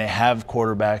there. I mean, they have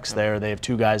quarterbacks there. They have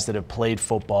 2 guys that have played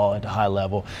football at a high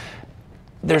level.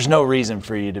 There's no reason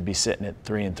for you to be sitting at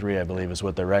 3-3, I believe, is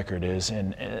what their record is,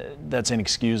 and that's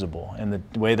inexcusable. And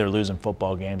the way they're losing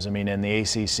football games, I mean, in the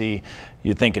ACC,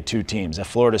 you think of 2 teams, at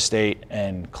Florida State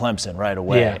and Clemson right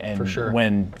away. Yeah, and for sure.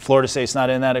 When Florida State's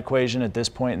not in that equation at this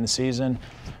point in the season,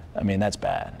 I mean, that's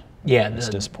bad. Yeah, it's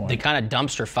disappointing. The kind of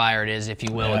dumpster fire it is, if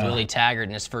you will, with Willie Taggart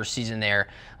in his first season there.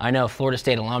 I know Florida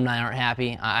State alumni aren't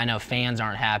happy. I know fans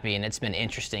aren't happy, and it's been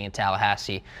interesting in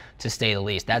Tallahassee, to say the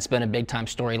least. That's been a big-time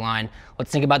storyline. Let's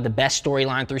think about the best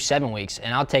storyline through 7 weeks,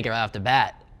 and I'll take it right off the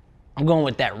bat. I'm going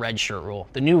with that red shirt rule.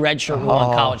 The new red shirt rule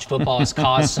in college football has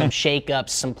caused some shakeups,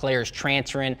 some players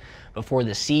transferring before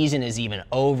the season is even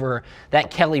over.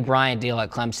 That Kelly Bryant deal at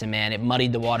Clemson, man, it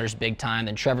muddied the waters big time.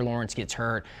 Then Trevor Lawrence gets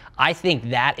hurt. I think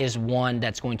that is one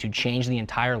that's going to change the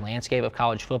entire landscape of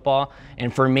college football.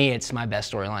 And for me, it's my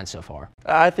best storyline so far.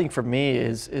 I think for me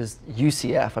is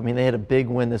UCF. I mean, they had a big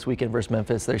win this weekend versus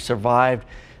Memphis. They survived.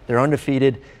 They're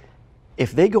undefeated.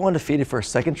 If they go undefeated for a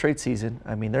second straight season,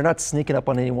 I mean, they're not sneaking up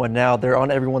on anyone now. They're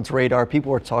on everyone's radar.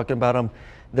 People are talking about them.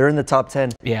 They're in the top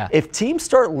 10. Yeah. If teams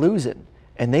start losing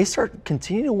and they start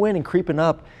continuing to win and creeping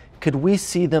up, could we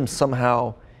see them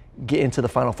somehow get into the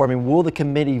Final Four? I mean, will the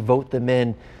committee vote them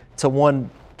in to, 1,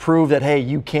 prove that, hey,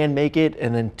 you can make it,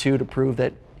 and then 2, to prove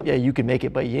that, yeah, you can make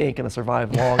it, but you ain't going to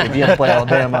survive long if you have to play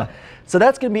Alabama. So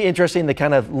that's going to be interesting to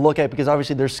kind of look at, because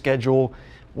obviously their schedule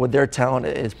with their talent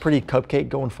is pretty cupcake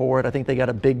going forward. I think they got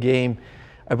a big game,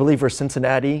 I believe, for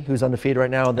Cincinnati, who's undefeated right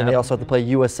now, and then they also have to play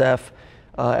USF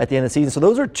at the end of the season. So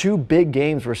those are 2 big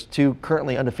games versus 2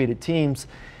 currently undefeated teams.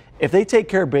 If they take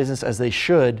care of business as they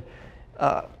should,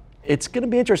 it's going to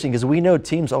be interesting, because we know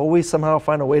teams always somehow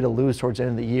find a way to lose towards the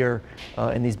end of the year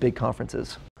in these big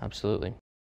conferences. Absolutely.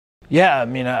 Yeah, I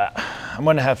mean, I'm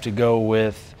going to have to go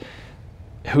with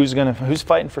who's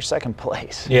fighting for second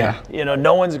place. Yeah. You know,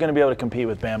 no one's going to be able to compete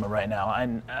with Bama right now.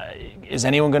 And is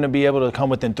anyone going to be able to come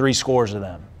within 3 scores of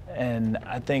them? And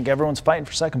I think everyone's fighting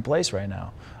for second place right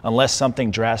now, unless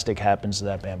something drastic happens to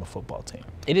that Bama football team.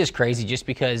 It is crazy just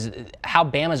because how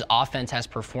Bama's offense has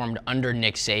performed under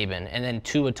Nick Saban, and then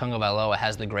Tua Tagovailoa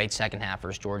has the great second half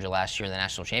versus Georgia last year in the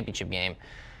national championship game.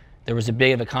 There was a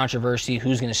bit of a controversy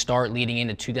who's going to start leading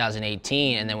into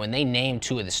 2018, and then when they named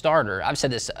Tua the starter, I've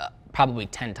said this probably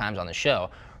 10 times on the show,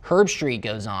 Herb Street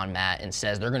goes on, Matt, and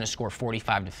says they're going to score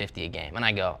 45 to 50 a game. And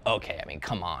I go, okay, I mean,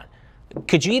 come on.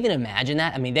 Could you even imagine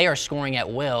that? I mean, they are scoring at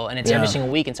will, and it's every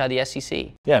single week inside the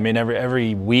SEC. Yeah, I mean,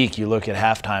 every week you look at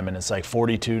halftime, and it's like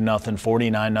 42-0,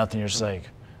 49-0. You're just like,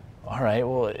 all right,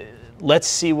 well, let's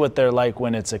see what they're like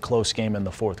when it's a close game in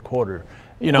the fourth quarter.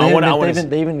 You know,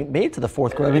 they even made it to the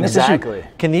fourth quarter. I mean, exactly.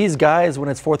 Can these guys, when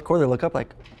it's fourth quarter, look up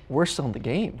like, we're still in the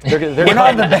game? They're not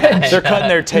on the bench. They're cutting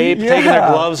their tape, taking their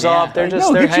gloves off. They're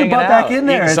just they're hanging out. Back in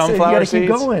there. Eating sunflower seeds. You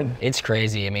gotta keep going. It's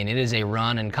crazy. I mean, it is a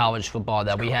run in college football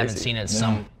that we haven't seen in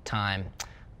some time.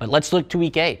 But let's look to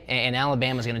Week 8, and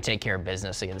Alabama's going to take care of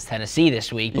business against Tennessee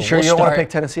this week. You sure you don't want to pick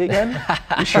Tennessee again?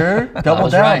 You sure? Double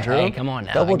down, right. Drew. Hey, come on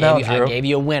now. Double down, Drew. I gave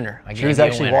you a winner. Drew's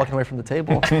actually walking away from the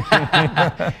table.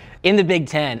 In the Big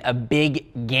Ten, a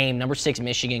big game. Number 6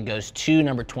 Michigan goes to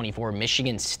number 24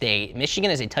 Michigan State.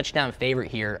 Michigan is a touchdown favorite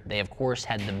here. They, of course,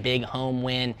 had the big home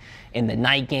win in the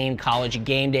night game, College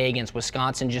game day against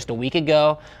Wisconsin just a week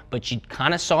ago, but you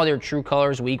kind of saw their true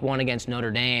colors week 1 against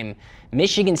Notre Dame.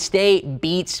 Michigan State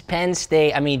beats Penn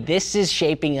State. I mean, this is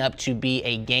shaping up to be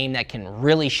a game that can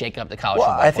really shake up the college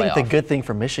football playoff. I think the good thing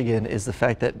for Michigan is the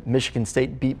fact that Michigan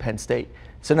State beat Penn State.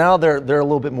 So now they're a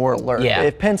little bit more alert. Yeah.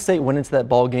 If Penn State went into that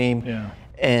ball game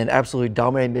and absolutely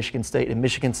dominated Michigan State, and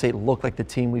Michigan State looked like the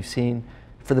team we've seen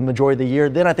for the majority of the year,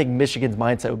 then I think Michigan's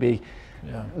mindset would be,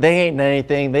 they ain't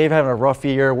anything. They've having a rough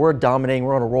year. We're dominating.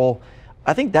 We're on a roll.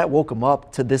 I think that woke them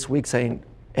up to this week saying,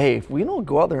 hey, if we don't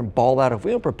go out there and ball out, if we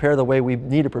don't prepare the way we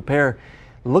need to prepare,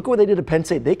 look at what they did to Penn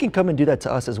State. They can come and do that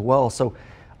to us as well. So,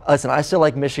 listen, I still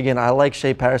like Michigan. I like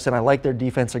Shea Patterson. I like their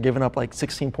defense. They're giving up like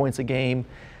 16 points a game.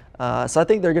 So I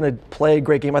think they're going to play a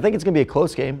great game. I think it's going to be a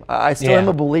close game. I still am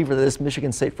a believer that this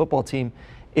Michigan State football team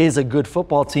is a good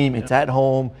football team. It's at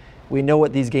home. We know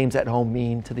what these games at home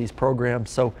mean to these programs.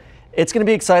 So it's going to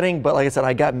be exciting, but like I said,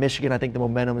 I got Michigan. I think the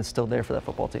momentum is still there for that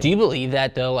football team. Do you believe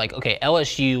that, though? Like, okay,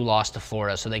 LSU lost to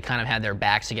Florida, so they kind of had their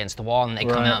backs against the wall, and they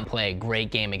come out and play a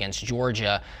great game against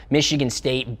Georgia. Michigan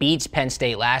State beats Penn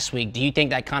State last week. Do you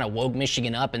think that kind of woke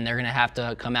Michigan up, and they're going to have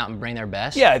to come out and bring their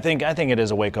best? Yeah, I think it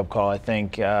is a wake-up call. I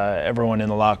think everyone in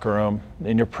the locker room,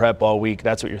 in your prep all week,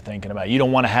 that's what you're thinking about. You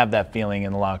don't want to have that feeling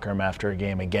in the locker room after a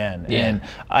game again. Yeah. And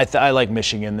I like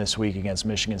Michigan this week against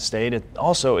Michigan State.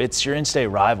 It's your in-state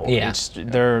rival. Yeah.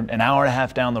 They're an hour and a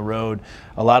half down the road.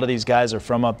 A lot of these guys are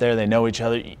from up there. They know each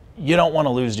other. You don't want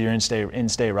to lose to your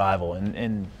in-state rival,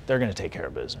 and they're going to take care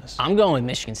of business. I'm going with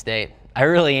Michigan State. I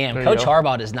really am. Coach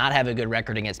Harbaugh does not have a good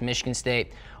record against Michigan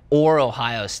State or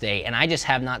Ohio State, and I just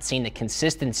have not seen the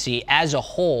consistency as a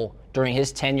whole during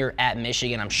his tenure at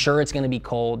Michigan. I'm sure it's going to be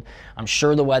cold. I'm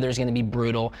sure the weather is going to be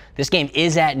brutal. This game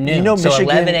is at noon, you know, so Michigan,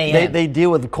 11 a.m. They deal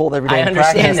with the cold every day. I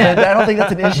understand that. I don't think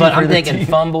that's an issue But for I'm the thinking team.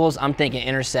 fumbles. I'm thinking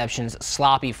interceptions,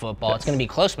 sloppy football. It's going to be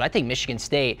close, but I think Michigan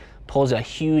State pulls a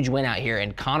huge win out here.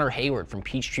 And Connor Hayward from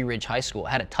Peachtree Ridge High School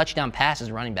had a touchdown pass as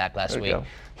running back last week.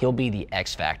 He'll be the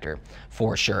X factor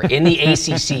for sure. In the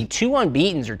ACC, 2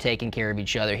 unbeatens are taking care of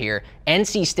each other here.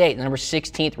 NC State, the number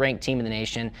 16th ranked team in the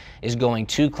nation, is going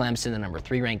to Clemson, the number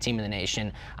 3 ranked team in the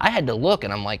nation. I had to look,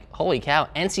 and I'm like, holy cow,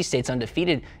 NC State's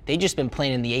undefeated. They've just been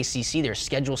playing in the ACC. Their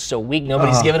schedule's so weak,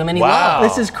 nobody's giving them any love.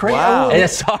 This is crazy.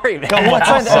 Sorry, man.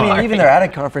 I mean, even their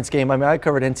out-of-conference game, I mean, I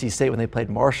covered NC State when they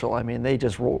played Marshall. I mean, they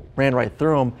just ran right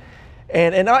through them.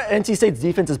 And NC State's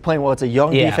defense is playing well. It's a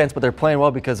young defense, but they're playing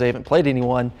well because they haven't played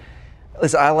anyone.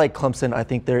 Listen, I like Clemson. I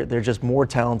think they're just more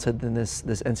talented than this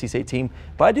NC State team.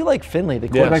 But I do like Finley, the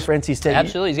quarterback for NC State.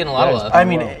 Absolutely, he's getting a lot of love. I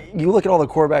mean, you look at all the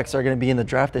quarterbacks that are going to be in the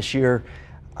draft this year.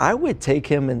 I would take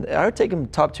him, and I would take him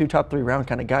top 2, top 3 round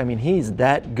kind of guy. I mean, he's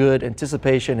that good.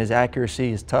 Anticipation, his accuracy,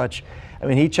 his touch. I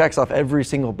mean, he checks off every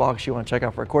single box you want to check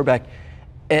out for a quarterback.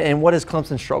 And what has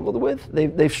Clemson struggled with?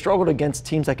 They've struggled against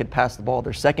teams that could pass the ball.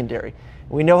 They're secondary.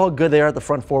 We know how good they are at the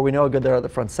front 4. We know how good they are at the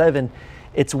front 7.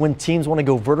 It's when teams want to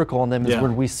go vertical on them is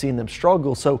when we've seen them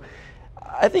struggle. So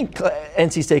I think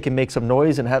NC State can make some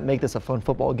noise and make this a fun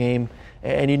football game.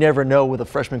 And you never know with a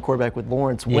freshman quarterback with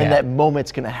Lawrence when that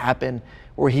moment's going to happen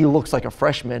where he looks like a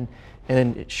freshman.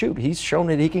 And shoot, he's shown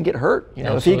that he can get hurt. You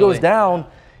know, if he goes down,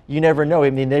 you never know. I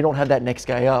mean, they don't have that next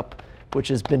guy up, which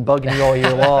has been bugging me all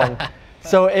year long.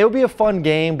 So it'll be a fun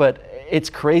game, but it's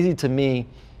crazy to me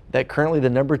that currently the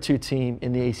number 2 team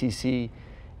in the ACC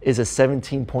is a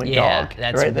 17-point dog.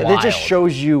 That's right? wild. That just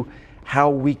shows you how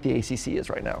weak the ACC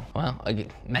is right now. Well,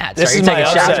 Matt, this sorry, is you're my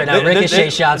taking shots upset. right now. Ricochet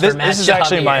shots for Matt. This is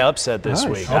actually my upset this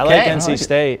week. Okay. I like NC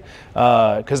State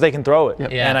because they can throw it.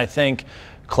 Yeah. And I think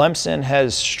Clemson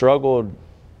has struggled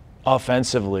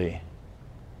offensively,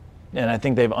 and I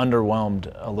think they've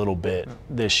underwhelmed a little bit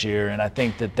this year. And I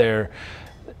think that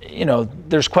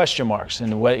there's question marks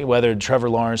in whether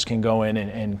Trevor Lawrence can go in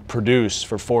and produce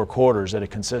for 4 quarters at a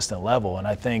consistent level. And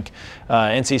I think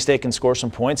NC State can score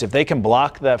some points. If they can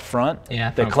block that front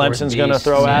that Clemson's going to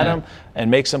throw at them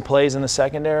and make some plays in the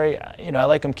secondary, I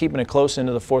like them keeping it close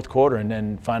into the 4th quarter and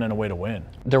then finding a way to win.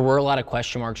 There were a lot of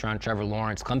question marks around Trevor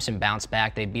Lawrence. Clemson bounced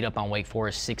back. They beat up on Wake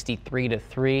Forest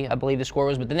 63-3, I believe the score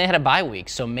was. But then they had a bye week.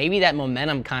 So maybe that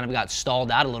momentum kind of got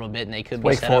stalled out a little bit, and they could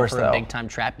be set up for a big-time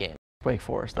trap game. Wake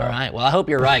Forest. All right. Well, I hope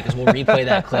you're right because we'll replay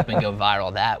that clip and go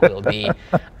viral. That will be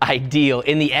ideal.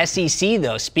 In the SEC,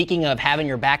 though, speaking of having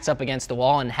your backs up against the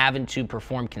wall and having to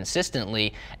perform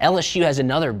consistently, LSU has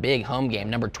another big home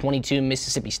game. Number 22,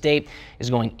 Mississippi State,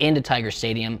 is going into Tiger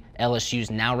Stadium. LSU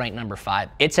is now ranked number 5.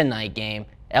 It's a night game.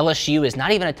 LSU is not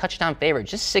even a touchdown favorite,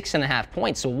 just 6.5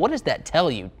 points. So what does that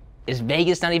tell you? Is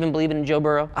Vegas not even believing in Joe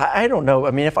Burrow? I don't know.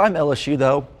 I mean, if I'm LSU,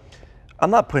 though, I'm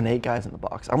not putting 8 guys in the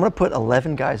box. I'm going to put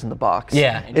 11 guys in the box.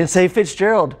 Yeah. And say,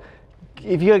 Fitzgerald,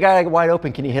 if you got a guy wide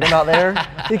open, can you hit him out there?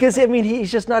 Because, I mean,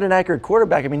 he's just not an accurate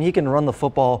quarterback. I mean, he can run the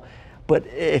football, but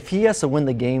if he has to win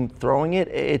the game throwing it,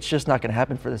 it's just not going to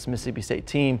happen for this Mississippi State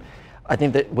team. I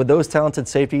think that with those talented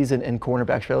safeties and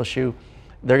cornerbacks for LSU,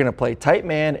 they're going to play tight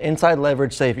man, inside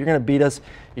leverage. Say, if you're going to beat us,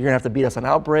 you're going to have to beat us on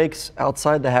outbreaks,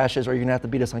 outside the hashes, or you're going to have to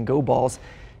beat us on go balls.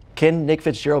 Can Nick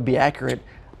Fitzgerald be accurate?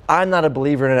 I'm not a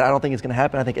believer in it. I don't think it's going to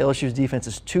happen. I think LSU's defense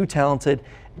is too talented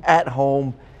at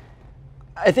home.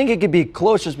 I think it could be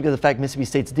close just because of the fact Mississippi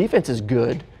State's defense is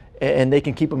good and they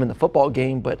can keep them in the football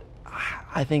game. But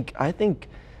I think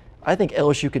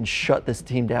LSU can shut this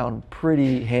team down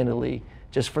pretty handily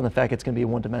just from the fact it's going to be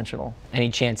one-dimensional. Any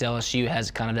chance LSU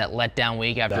has kind of that letdown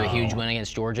week after a huge win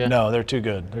against Georgia? No, they're too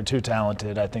good. They're too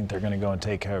talented. I think they're going to go and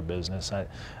take care of business.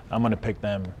 I'm going to pick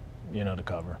them, to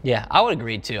cover. Yeah, I would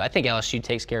agree too. I think LSU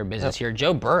takes care of business here.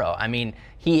 Joe Burrow, I mean,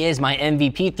 he is my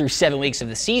MVP through 7 weeks of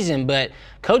the season, but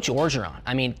Coach Orgeron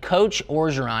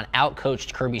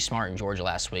outcoached Kirby Smart in Georgia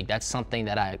last week. That's something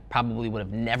that I probably would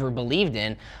have never believed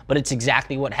in, but it's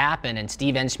exactly what happened. And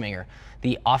Steve Ensminger,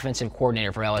 the offensive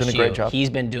coordinator for LSU, doing a great job. He's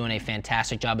been doing a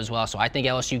fantastic job as well. So I think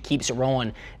LSU keeps it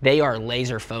rolling. They are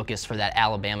laser focused for that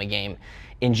Alabama game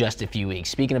in just a few weeks.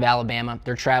 Speaking of Alabama,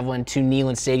 they're traveling to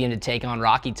Neyland Stadium to take on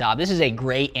Rocky Top. This is a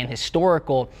great and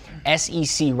historical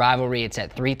SEC rivalry. It's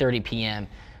at 3:30 p.m.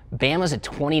 Bama's a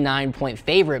 29-point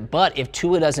favorite, but if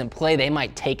Tua doesn't play, they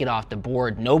might take it off the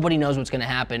board. Nobody knows what's going to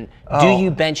happen. Do you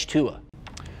bench Tua?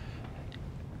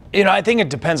 I think it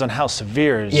depends on how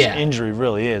severe his injury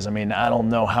really is. I mean, I don't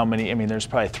know how many. I mean, there's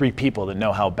probably 3 people that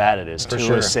know how bad it is.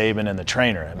 Tua, Saban, and the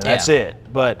trainer. I mean, that's it.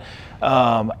 But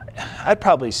I'd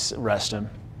probably rest him.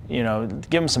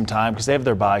 Give him some time because they have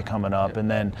their bye coming up, and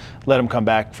then let him come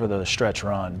back for the stretch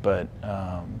run. But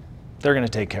they're going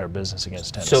to take care of business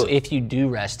against Tennessee. So if you do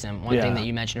rest him, one thing that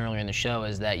you mentioned earlier in the show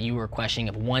is that you were questioning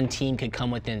if one team could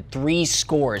come within 3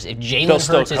 scores. If Jalen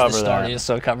Hurts is the starter, they'll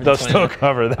still cover They'll still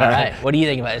cover that. All right. What do you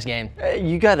think about this game?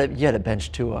 You got to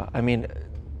bench Tua. I mean,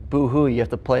 boo-hoo, you have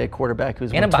to play a quarterback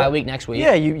who's and a bye week next week.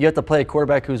 Yeah, you have to play a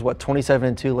quarterback who's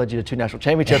 27-2, led you to 2 national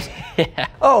championships.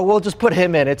 Oh, we'll just put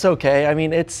him in. It's okay. I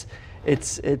mean, it's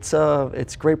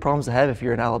great problems to have if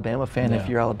you're an Alabama fan. If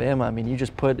you're Alabama, I mean, you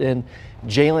just put in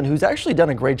Jalen, who's actually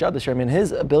done a great job this year. I mean,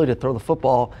 his ability to throw the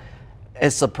football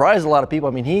has surprised a lot of people.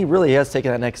 I mean, he really has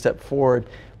taken that next step forward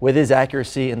with his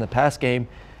accuracy in the pass game.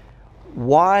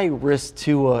 Why risk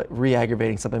Tua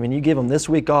re-aggravating something? I mean, you give them this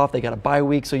week off. They got a bye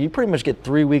week, so you pretty much get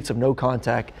 3 weeks of no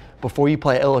contact before you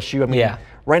play LSU. I mean,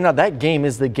 right now that game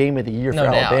is the game of the year for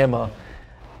Alabama.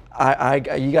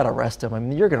 You got to rest him. I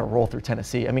mean, you're going to roll through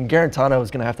Tennessee. I mean, Garantano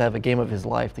is going to have a game of his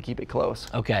life to keep it close.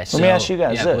 Okay, so let me ask you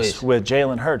guys this. Please. With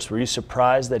Jalen Hurts, were you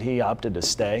surprised that he opted to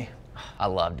stay? I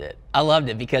loved it. I loved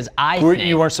it because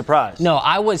You weren't surprised? No,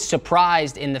 I was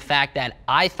surprised in the fact that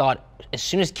I thought as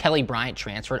soon as Kelly Bryant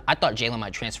transferred, I thought Jalen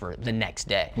might transfer the next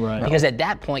day. Right. Because at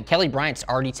that point, Kelly Bryant's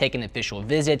already taken official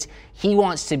visits. He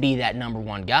wants to be that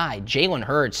 #1 guy. Jalen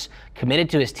Hurts committed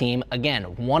to his team.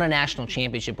 Again, won a national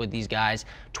championship with these guys,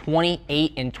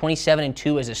 28 and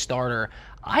 27-2 as a starter.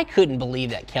 I couldn't believe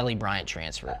that Kelly Bryant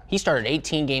transferred. He started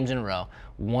 18 games in a row,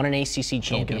 won an ACC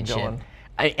championship,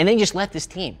 and then just left his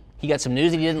team. He got some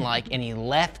news that he didn't like, and he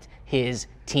left his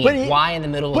team. Why in the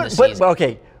middle of the season? But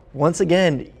okay, once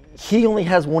again, he only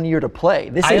has 1 year to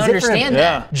play. I understand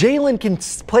that. Jalen can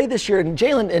play this year, and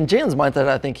Jalen's mindset,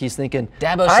 I think he's thinking.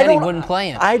 Dabo said he wouldn't play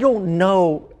him. I don't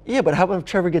know. Yeah, but how about if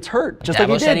Trevor gets hurt? Just Dabo like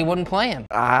he said did. He wouldn't play him.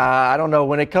 I don't know.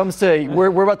 When it comes to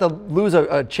we're about to lose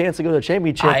a chance to go to the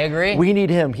championship. I agree. We need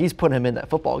him. He's putting him in that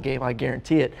football game. I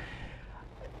guarantee it.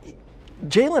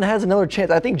 Jalen has another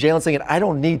chance. I think Jalen's thinking, I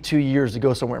don't need 2 years to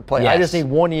go somewhere and play. Yes. I just need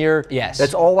 1 year. Yes.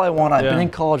 That's all I want. I've been in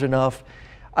college enough.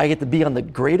 I get to be on the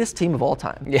greatest team of all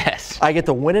time. Yes. I get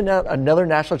to win another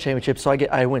national championship. So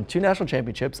I win 2 national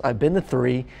championships. I've been to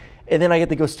 3. And then I get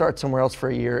to go start somewhere else for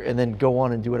a year and then go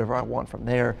on and do whatever I want from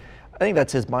there. I think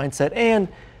that's his mindset. And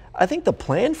I think the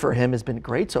plan for him has been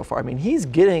great so far. I mean, he's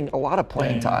getting a lot of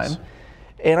playing time.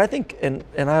 And I think, and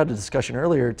I had a discussion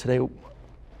earlier today,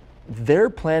 their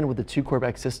plan with the 2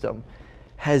 quarterback system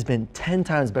has been 10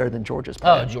 times better than Georgia's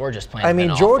plan. Oh, Georgia's plan. I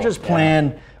mean, Georgia's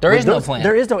plan. There is no plan.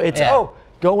 There is no. It's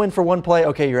go in for 1 play.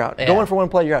 Okay, you're out. Go in for 1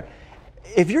 play. You're out.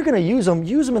 If you're going to use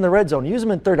them in the red zone. Use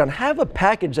them in third down. Have a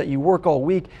package that you work all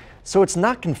week, so it's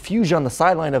not confusion on the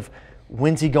sideline of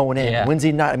when's he going in, when's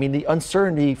he not. I mean, the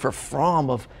uncertainty for Fromm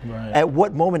of at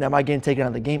what moment am I getting taken out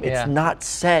of the game? It's not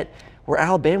set. Where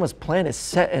Alabama's plan is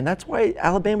set, and that's why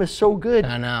Alabama is so good.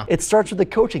 I know. It starts with the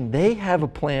coaching. They have a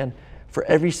plan for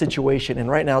every situation. And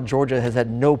right now, Georgia has had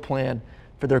no plan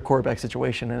for their quarterback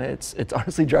situation, and it's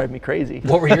honestly driving me crazy.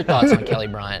 What were your thoughts on Kelly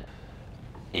Bryant?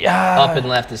 Yeah. Up and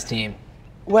left his team.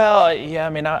 Well, yeah, I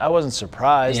mean, I wasn't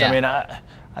surprised. Yeah. I mean,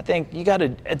 I think you got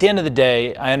to, at the end of the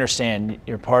day, I understand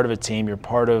you're part of a team, you're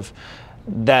part of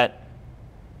that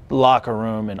locker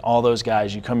room and all those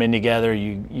guys. You come in together,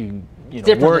 you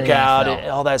work out, and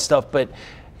all that stuff, but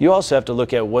you also have to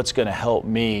look at what's going to help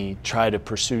me try to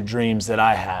pursue dreams that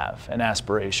I have and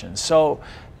aspirations. So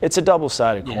it's a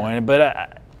double-sided coin,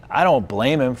 but I don't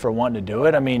blame him for wanting to do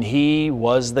it. I mean, he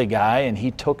was the guy, and he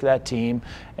took that team,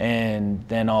 and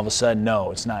then all of a sudden,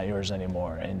 no, it's not yours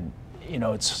anymore. And, you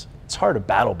know, it's hard to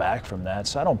battle back from that,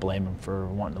 so I don't blame him for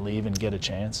wanting to leave and get a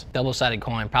chance. Double-sided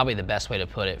coin, probably the best way to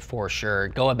put it for sure.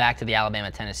 Going back to the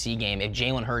Alabama-Tennessee game, if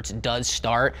Jalen Hurts does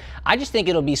start, I just think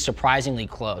it'll be surprisingly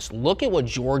close. Look at what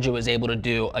Georgia was able to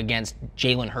do against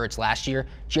Jalen Hurts last year.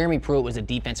 Jeremy Pruitt was the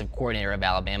defensive coordinator of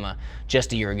Alabama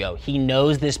just a year ago. He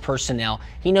knows this personnel.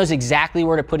 He knows exactly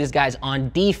where to put his guys on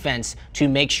defense to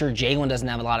make sure Jalen doesn't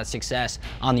have a lot of success.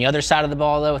 On the other side of the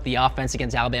ball, though, with the offense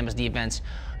against Alabama's defense,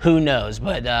 who knows?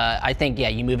 But I think, yeah,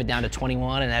 you move it down to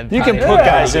 21. And you can put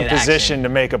guys in position to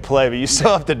make a play, but you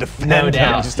still have to defend. No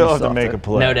doubt. You still have to make a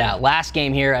play. No doubt. Last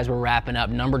game here as we're wrapping up.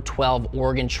 Number 12,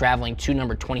 Oregon traveling to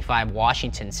number 25,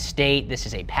 Washington State. This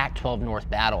is a Pac-12 North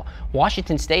battle.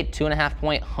 Washington State,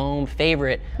 2.5-point home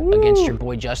favorite against your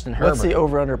boy Justin Herbert. What's the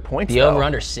over-under points, The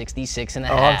over-under, 66.5.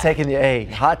 Oh, I'm taking the A.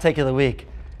 Hot take of the week.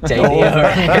 Take the over.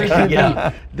 There you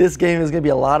go. This game is going to be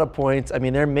a lot of points. I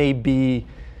mean, there may be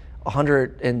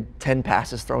 110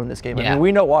 passes thrown in this game. I mean,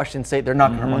 we know Washington State, they're not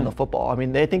going to run the football. I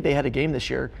mean, they think they had a game this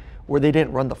year where they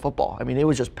didn't run the football. I mean, it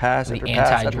was just pass after pass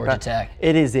after anti-Georgia pass. Tech.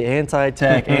 It is the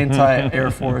anti-Tech,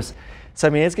 anti-Air Force. So, I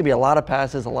mean, it's going to be a lot of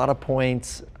passes, a lot of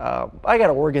points. I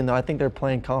got Oregon, though. I think they're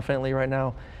playing confidently right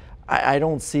now. I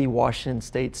don't see Washington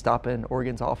State stopping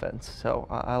Oregon's offense. So,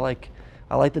 I like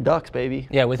the Ducks, baby.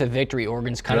 Yeah, with a victory,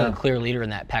 Oregon's kind of the clear leader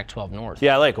in that Pac-12 North.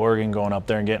 Yeah, I like Oregon going up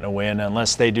there and getting a win.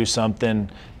 Unless they do something,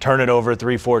 turn it over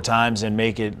 3-4 times and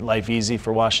make it life easy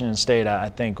for Washington State, I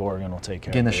think Oregon will take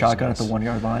care of it. Getting the shotgun at the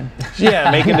 1-yard line.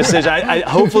 Yeah, making decisions.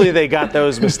 Hopefully they got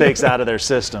those mistakes out of their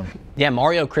system. Yeah,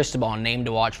 Mario Cristobal named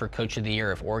to watch for Coach of the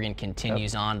Year if Oregon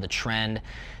continues on the trend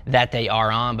that they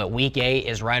are on. But Week 8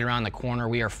 is right around the corner.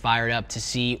 We are fired up to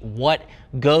see what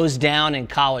goes down in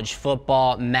college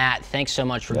football. Matt, thanks so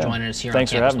much for joining us here on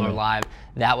CampusLore Live.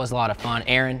 That was a lot of fun.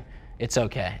 Aaron, it's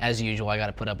okay. As usual, I got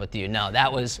to put up with you. No,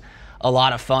 that was a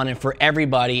lot of fun. And for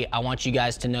everybody, I want you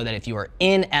guys to know that if you are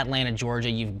in Atlanta,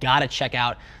 Georgia, you've got to check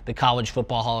out the College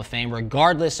Football Hall of Fame.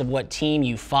 Regardless of what team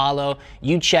you follow,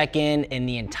 you check in and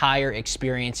the entire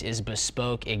experience is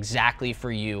bespoke exactly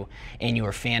for you and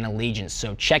your fan allegiance.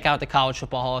 So check out the College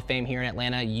Football Hall of Fame here in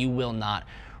Atlanta. You will not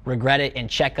regret it. And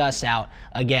check us out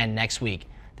again next week.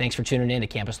 Thanks for tuning in to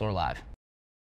CampusLore Live.